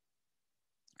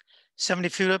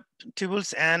 Seminiferous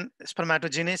tubules and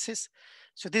spermatogenesis.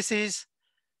 So this is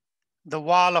the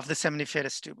wall of the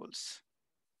seminiferous tubules.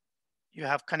 You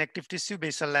have connective tissue,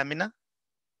 basal lamina,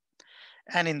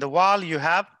 and in the wall you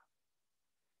have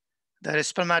the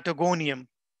spermatogonium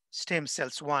stem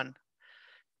cells 1.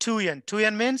 2N.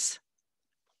 2N means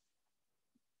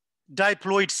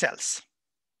diploid cells.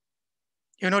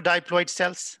 You know diploid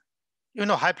cells? You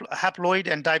know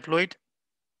haploid and diploid?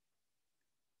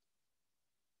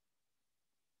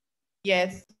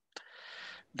 Yes.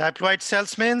 Diploid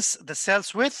cells means the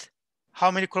cells with how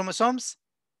many chromosomes?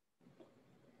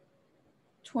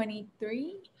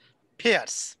 23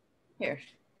 Pairs. pairs.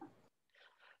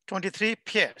 23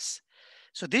 pairs.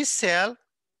 So this cell,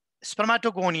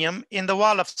 spermatogonium, in the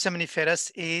wall of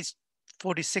seminiferous is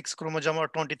 46 chromosome or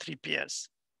 23 pairs.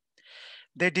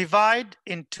 They divide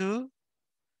into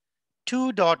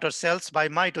 2 daughter cells by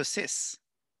mitosis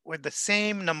with the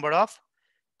same number of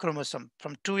chromosomes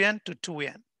from 2N to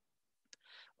 2N.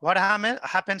 What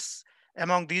happens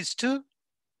among these two?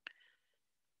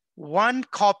 One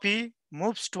copy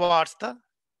moves towards the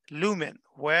lumen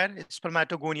where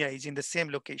spermatogonia is in the same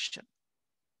location.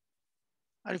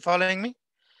 Are you following me?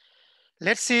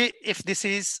 Let's see if this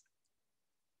is,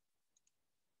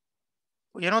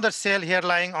 the cell here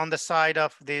lying on the side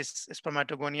of this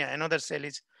spermatogonia, another cell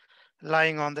is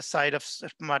lying on the side of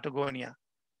spermatogonia.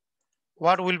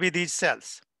 What will be these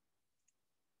cells?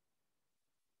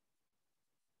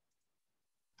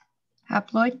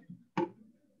 Haploid?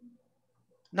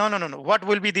 No. What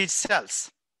will be these cells?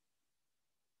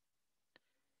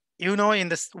 In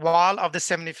the wall of the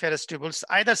seminiferous tubules,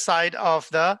 either side of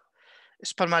the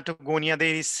spermatogonia,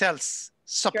 there is cells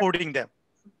supporting them.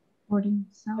 Supporting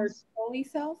cells. Sertoli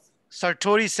cells?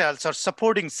 Sertoli cells or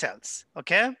supporting cells,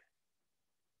 okay?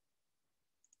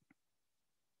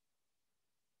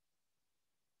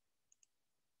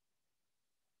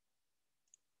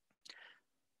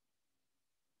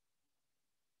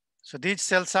 So these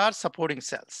cells are supporting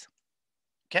cells,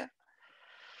 okay?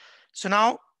 So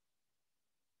now,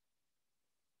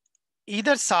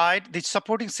 either side, the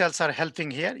supporting cells are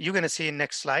helping here. You're gonna see in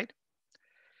next slide.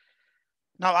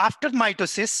 Now, after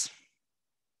mitosis,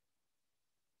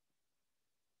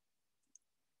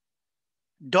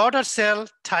 daughter cell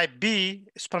type B,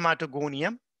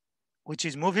 spermatogonium, which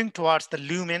is moving towards the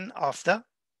lumen of the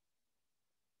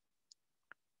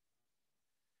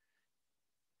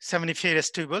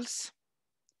seminiferous tubules,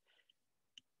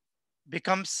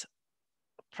 becomes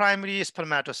primary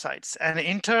spermatocytes and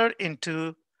enter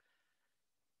into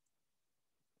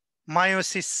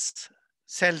meiosis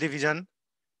cell division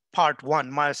part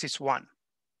 1, meiosis 1.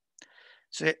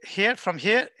 So from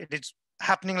here, it is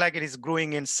happening like it is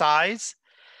growing in size,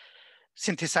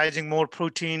 synthesizing more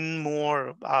protein,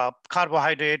 more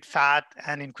carbohydrate, fat,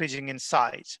 and increasing in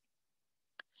size.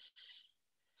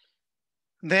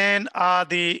 Then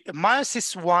the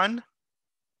meiosis 1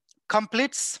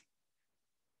 completes,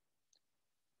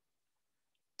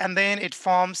 and then it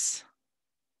forms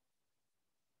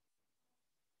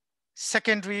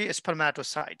secondary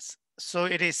spermatocytes. So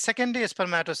it is secondary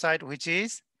spermatocyte, which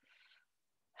is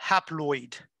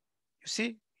haploid. You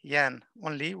see, N,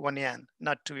 only 1 N,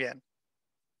 not 2 N.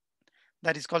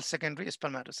 That is called secondary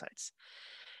spermatocytes.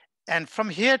 And from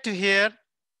here to here,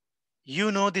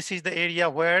 this is the area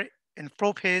where in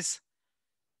prophase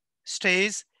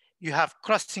stage, you have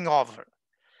crossing over.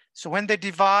 So when they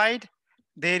divide,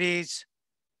 there is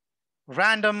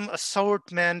random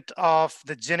assortment of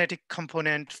the genetic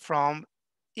component from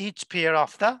each pair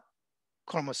of the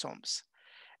chromosomes.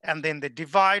 And then they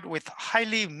divide with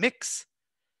highly mix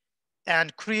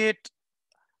and create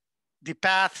the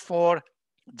path for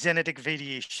genetic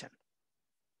variation.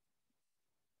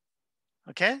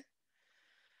 Okay?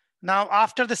 Now,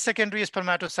 after the secondary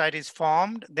spermatocyte is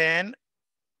formed, then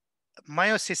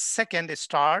meiosis second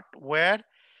start, where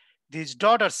these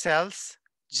daughter cells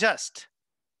just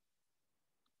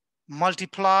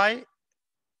multiply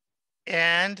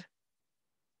and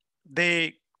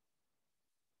they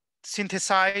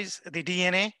synthesize the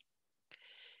DNA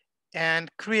and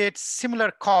create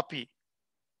similar copy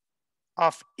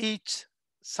of each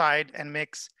side and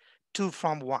makes 2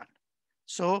 from 1.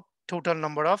 So total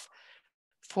number of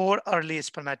 4 early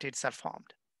spermatids are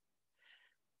formed.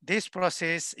 This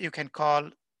process you can call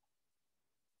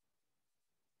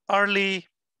early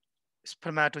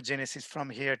spermatogenesis from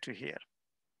here to here.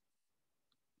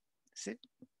 See,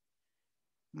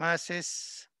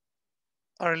 meiosis,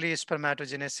 early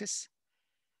spermatogenesis,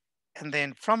 and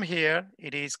then from here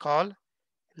it is called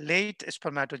late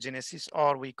spermatogenesis,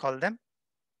 or we call them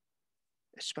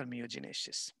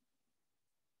spermiogenesis.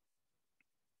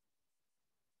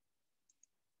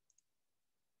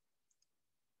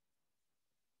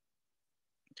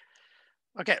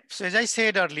 Okay, so as I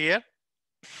said earlier,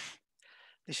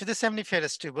 this is the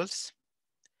seminiferous tubules.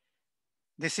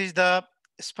 This is the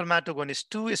spermatogonic,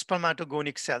 2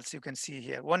 spermatogonic cells you can see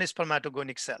here, 1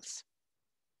 spermatogonic cells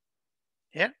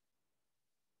here.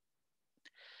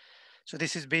 So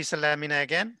this is basal lamina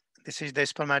again. This is the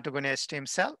spermatogonic stem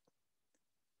cell.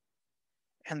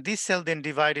 And this cell then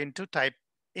divide into type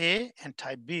A and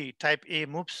type B. Type A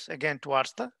moves again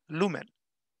towards the lumen.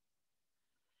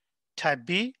 Type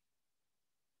B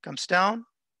comes down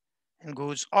and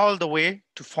goes all the way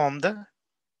to form the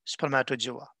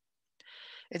spermatozoa.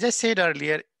 As I said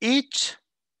earlier, each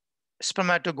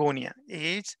spermatogonia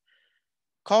is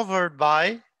covered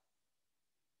by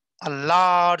a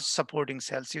large supporting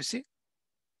cells. You see,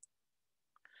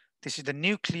 this is the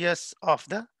nucleus of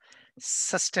the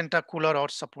sustentacular or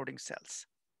supporting cells.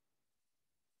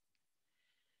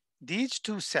 These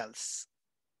 2 cells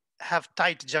have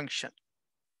tight junction.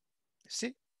 You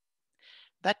see,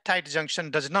 that tight junction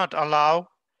does not allow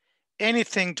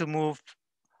anything to move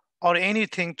or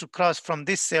anything to cross from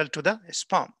this cell to the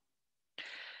sperm.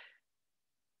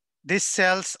 These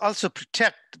cells also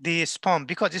protect the sperm,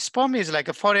 because the sperm is like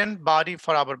a foreign body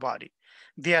for our body.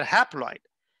 They are haploid.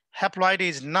 Haploid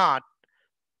is not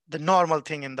the normal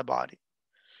thing in the body.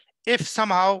 If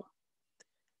somehow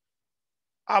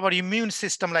our immune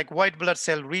system, like white blood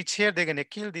cell, reach here, they're going to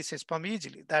kill this sperm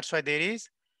easily. That's why there is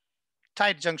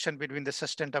tight junction between the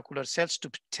sustentacular cells to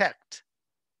protect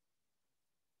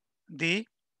the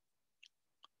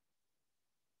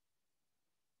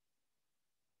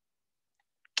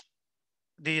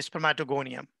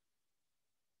spermatogonium.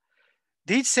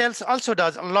 These cells also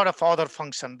does a lot of other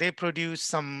function. They produce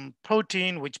some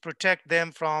protein which protect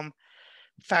them from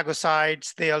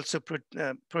phagocytes. They also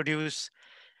produce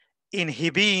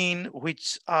inhibin,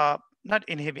 which not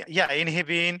inhibin, yeah,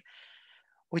 inhibin,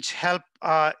 which help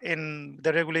in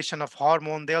the regulation of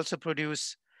hormone. They also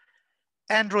produce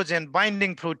androgen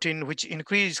binding protein, which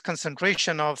increase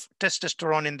concentration of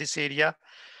testosterone in this area,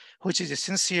 which is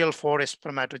essential for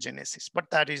spermatogenesis. But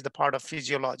that is the part of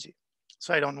physiology,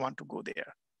 so I don't want to go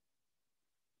there.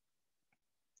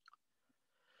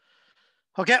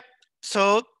 Okay,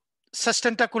 so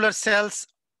sustentacular cells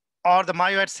are the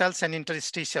myoid cells and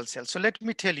interstitial cells. So let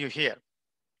me tell you here.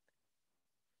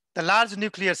 The large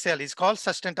nuclear cell is called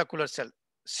sustentacular cell.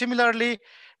 Similarly,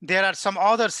 there are some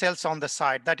other cells on the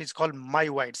side that is called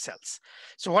myoid cells.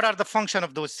 So what are the function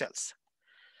of those cells?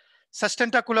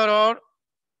 Sustentacular or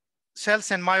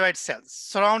cells and myoid cells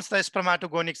surrounds the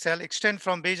spermatogonic cell, extend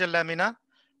from basal lamina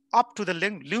up to the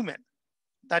lumen.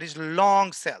 That is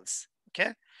long cells,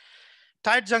 okay?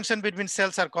 Tight junction between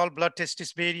cells are called blood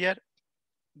testis barrier.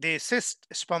 They assist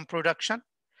sperm production.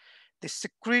 They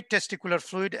secrete testicular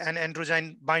fluid and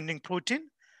androgen binding protein.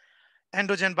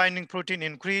 Androgen binding protein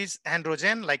increase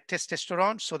androgen like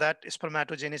testosterone so that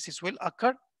spermatogenesis will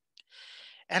occur.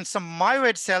 And some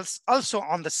myoid cells also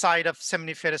on the side of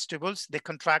seminiferous tubules, they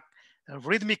contract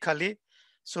rhythmically.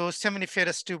 So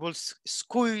seminiferous tubules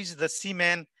squeeze the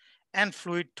semen and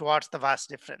fluid towards the vas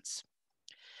deferens.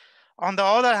 On the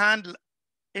other hand,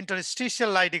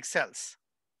 interstitial Leydig cells,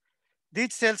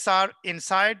 these cells are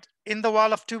inside in the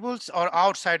wall of tubules or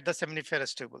outside the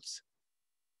seminiferous tubules?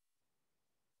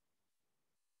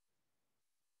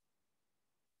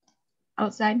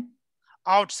 Outside.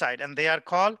 Outside, and they are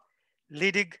called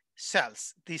Leydig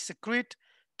cells. They secrete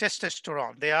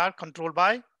testosterone. They are controlled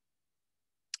by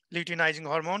luteinizing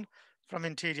hormone from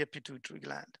interior pituitary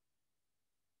gland.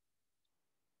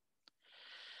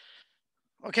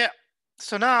 Okay,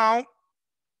 so now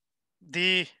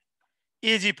the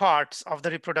easy parts of the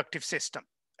reproductive system.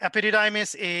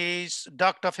 Epididymis is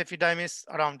duct of epididymis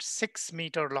around 6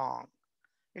 meters long.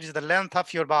 It is the length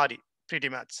of your body, pretty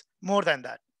much, more than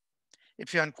that,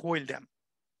 if you uncoil them.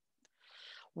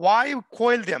 Why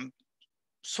coil them?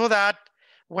 So that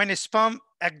when a sperm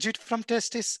exits from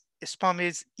testis, sperm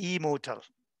is immotile.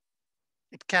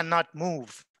 It cannot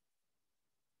move.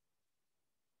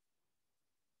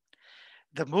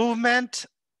 The movement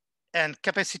and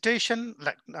capacitation,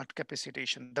 like not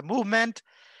capacitation, the movement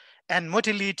and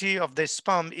motility of the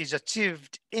sperm is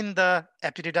achieved in the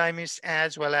epididymis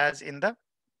as well as in the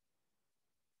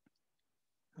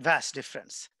vas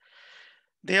deferens.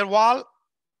 Their wall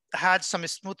had some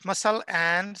smooth muscle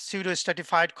and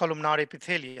pseudo-stratified columnar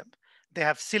epithelium. They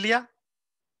have cilia,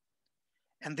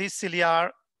 and these cilia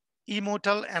are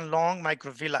immotile and long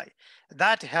microvilli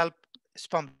that help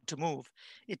sperm to move.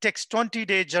 It takes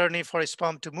 20-day journey for a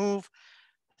sperm to move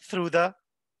through the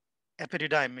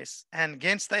epididymis and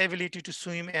gains the ability to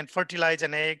swim and fertilize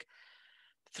an egg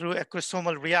through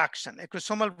acrosomal reaction.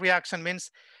 Acrosomal reaction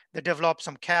means they develop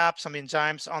some caps, some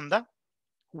enzymes on the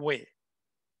way.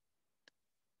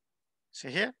 See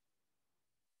here,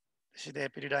 this is the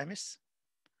epididymis.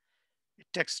 It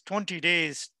takes 20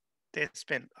 days they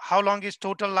spend. How long is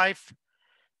total life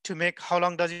to make? How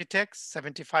long does it take?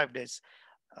 75 days.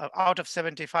 Out of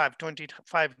 75,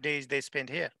 25 days they spend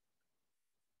here.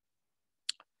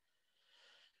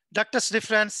 Ductus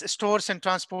deferens stores and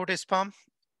transports sperm,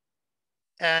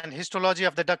 and histology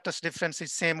of the ductus deferens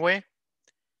is same way.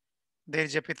 There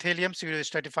is epithelium,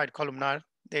 pseudo-stratified columnar.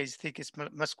 There is thick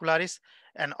muscularis,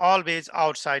 and always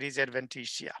outside is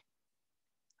adventitia.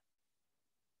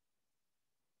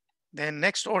 Then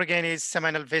next organ is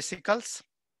seminal vesicles.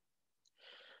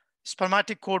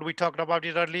 Spermatic cord, we talked about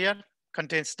it earlier,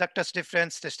 contains ductus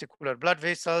deferens, testicular blood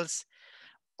vessels,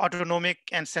 autonomic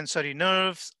and sensory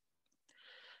nerves,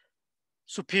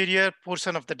 superior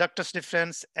portion of the ductus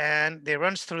deferens, and they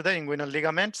runs through the inguinal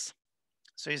ligaments.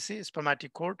 So you see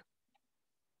spermatic cord.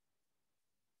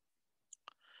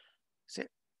 See.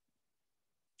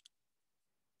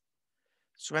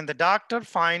 So when the doctor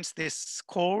finds this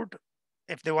cord,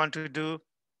 if they want to do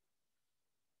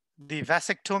the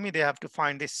vasectomy, they have to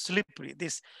find this slippery.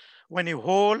 This, when you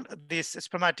hold this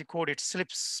spermatic cord, it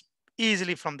slips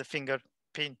easily from the finger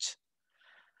pinch.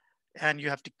 And you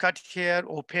have to cut here,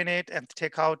 open it, and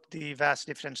take out the vas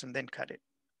deferens and then cut it.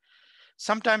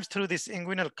 Sometimes through this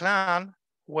inguinal canal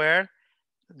where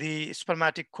the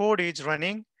spermatic cord is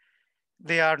running,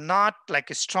 they are not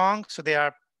like strong, so they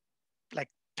are like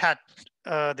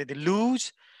they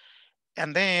loose,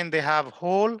 and then they have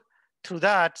hole. Through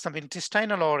that, some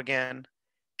intestinal organ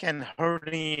can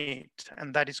herniate,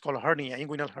 and that is called hernia,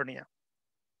 inguinal hernia.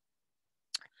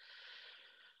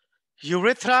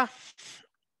 Urethra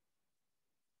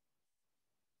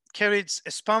carries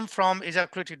sperm from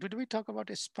ejaculatory. Did we talk about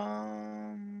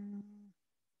sperm?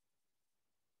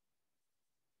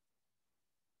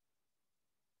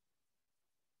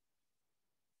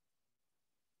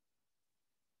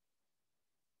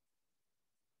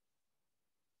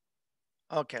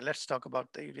 Okay, let's talk about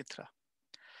the urethra.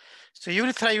 So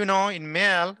urethra, you know, in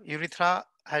male, urethra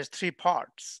has three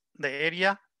parts. The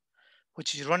area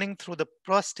which is running through the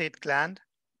prostate gland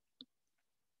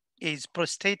is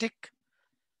prostatic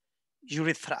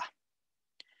urethra.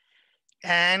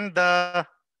 And the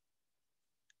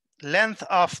length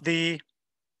of the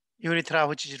urethra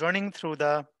which is running through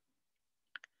the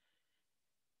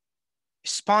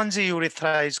spongy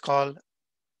urethra is called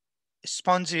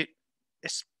spongy,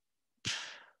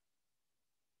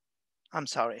 I'm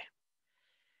sorry.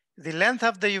 The length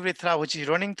of the urethra which is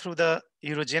running through the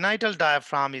urogenital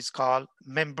diaphragm is called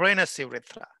membranous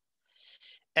urethra.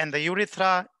 And the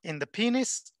urethra in the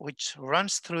penis, which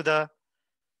runs through the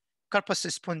corpus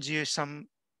spongiosum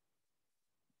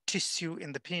tissue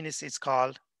in the penis, is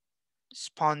called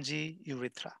spongy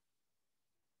urethra.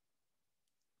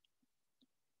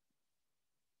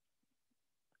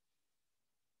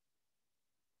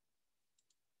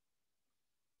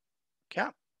 Okay.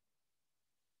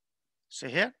 So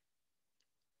here,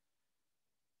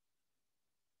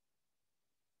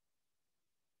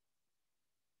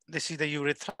 this is the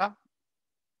urethra,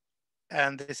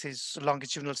 and this is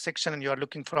longitudinal section, and you are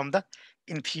looking from the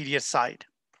inferior side,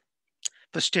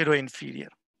 posterior inferior.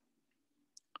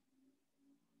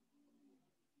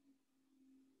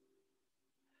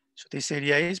 So this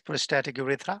area is prostatic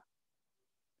urethra,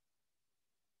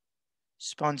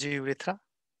 spongy urethra,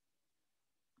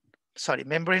 sorry,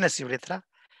 membranous urethra,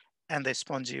 and the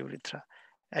spongy urethra.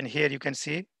 And here you can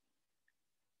see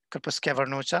corpus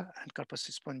cavernosa and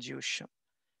corpus spongiosum.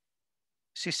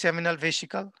 See seminal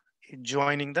vesicle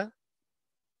joining the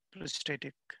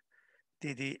prostatic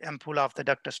the ampulla of the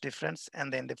ductus deferens,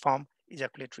 and then they form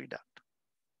ejaculatory duct.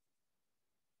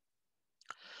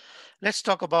 Let's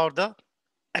talk about the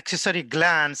accessory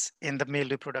glands in the male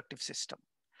reproductive system.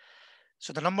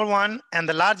 So the number one and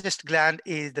the largest gland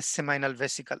is the seminal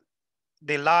vesicle.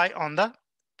 They lie on the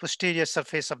posterior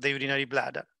surface of the urinary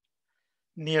bladder,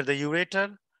 near the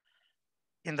ureter,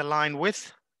 in the line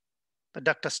with the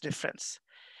ductus deferens.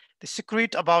 They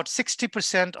secrete about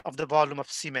 60% of the volume of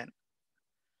semen.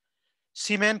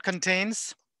 Seminal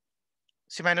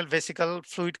vesicle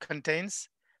fluid contains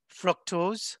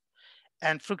fructose,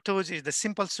 and fructose is the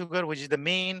simple sugar, which is the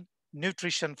main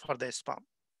nutrition for the sperm.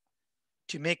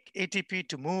 To make ATP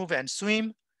to move and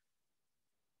swim,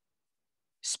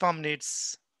 sperm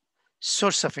needs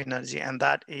source of energy, and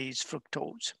that is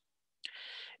fructose.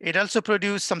 It also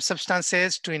produces some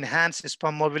substances to enhance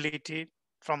sperm mobility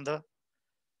from the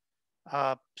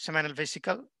seminal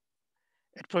vesicle.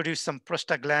 It produces some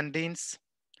prostaglandins,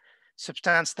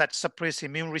 substance that suppress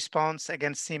immune response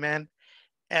against semen,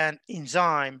 and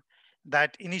enzyme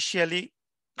that initially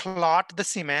clot the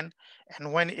semen,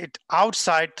 and when it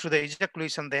outside through the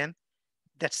ejaculation, then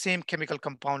that same chemical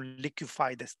compound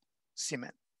liquefy the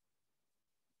semen.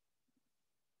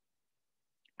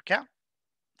 Okay.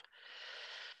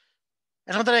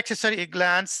 Another accessory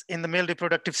glands in the male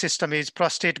reproductive system is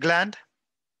prostate gland.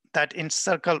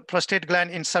 Prostate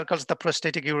gland encircles the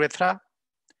prostatic urethra,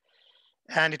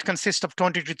 and it consists of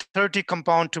 20 to 30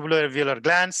 compound tubuloalveolar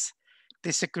glands.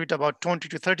 They secrete about 20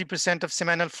 to 30% of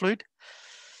seminal fluid.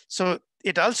 So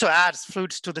it also adds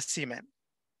fluids to the semen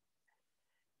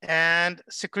and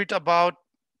secrete about,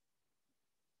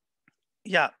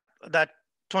 that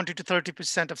 20 to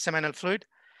 30% of seminal fluid.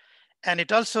 And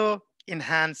it also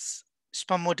enhances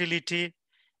sperm motility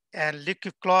and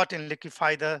clot and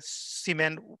liquefy the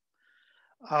semen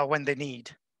when they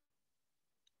need.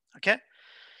 Okay.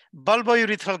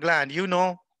 Bulbourethral gland, you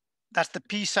know, that's the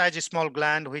pea-sized small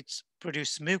gland which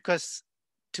produces mucus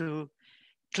to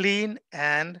clean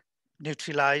and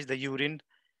neutralize the urine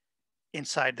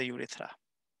inside the urethra.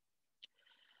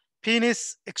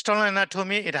 Penis, external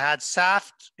anatomy, it has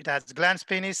shaft, it has glans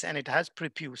penis, and it has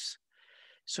prepuce.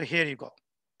 So here you go.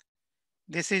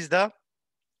 This is the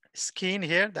skin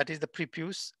here, that is the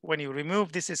prepuce. When you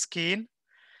remove this skin,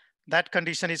 that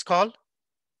condition is called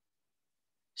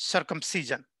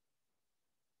circumcision.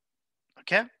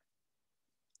 Okay.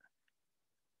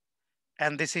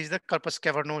 And this is the corpus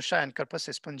cavernosa and corpus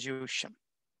spongiosum.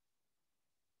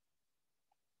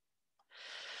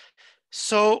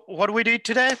 So what we did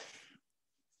today,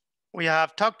 we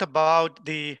have talked about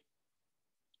the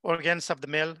organs of the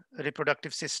male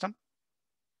reproductive system.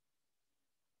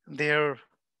 They're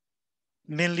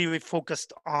mainly we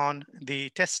focused on the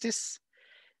testis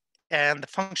and the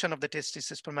function of the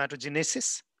testis is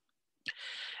spermatogenesis.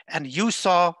 And you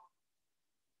saw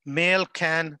male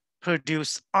can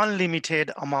produce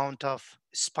unlimited amount of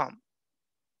sperm.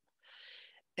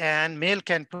 And male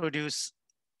can produce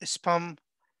sperm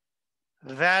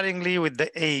varyingly with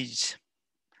the age.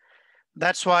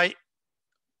 That's why,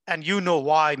 and you know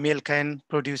why male can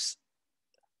produce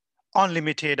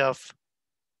unlimited of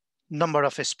number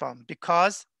of sperm,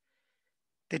 because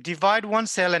they divide one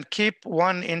cell and keep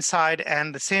one inside,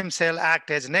 and the same cell act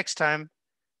as next time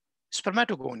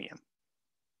spermatogonium.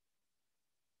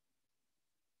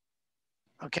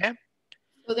 Okay.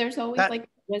 So there's always like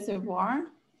a reservoir?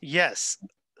 Yes.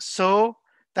 So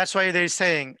that's why they're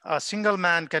saying a single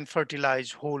man can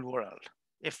fertilize whole world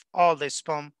if all the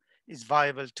sperm is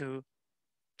viable to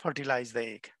fertilize the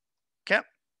egg. Okay.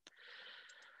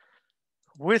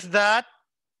 With that,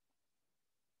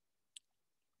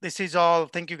 this is all.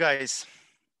 Thank you, guys.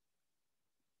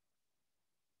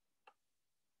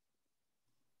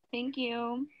 Thank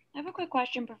you. I have a quick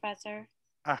question, Professor.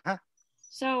 Uh-huh.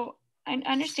 So I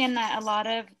understand that a lot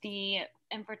of the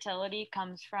infertility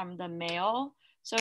comes from the male.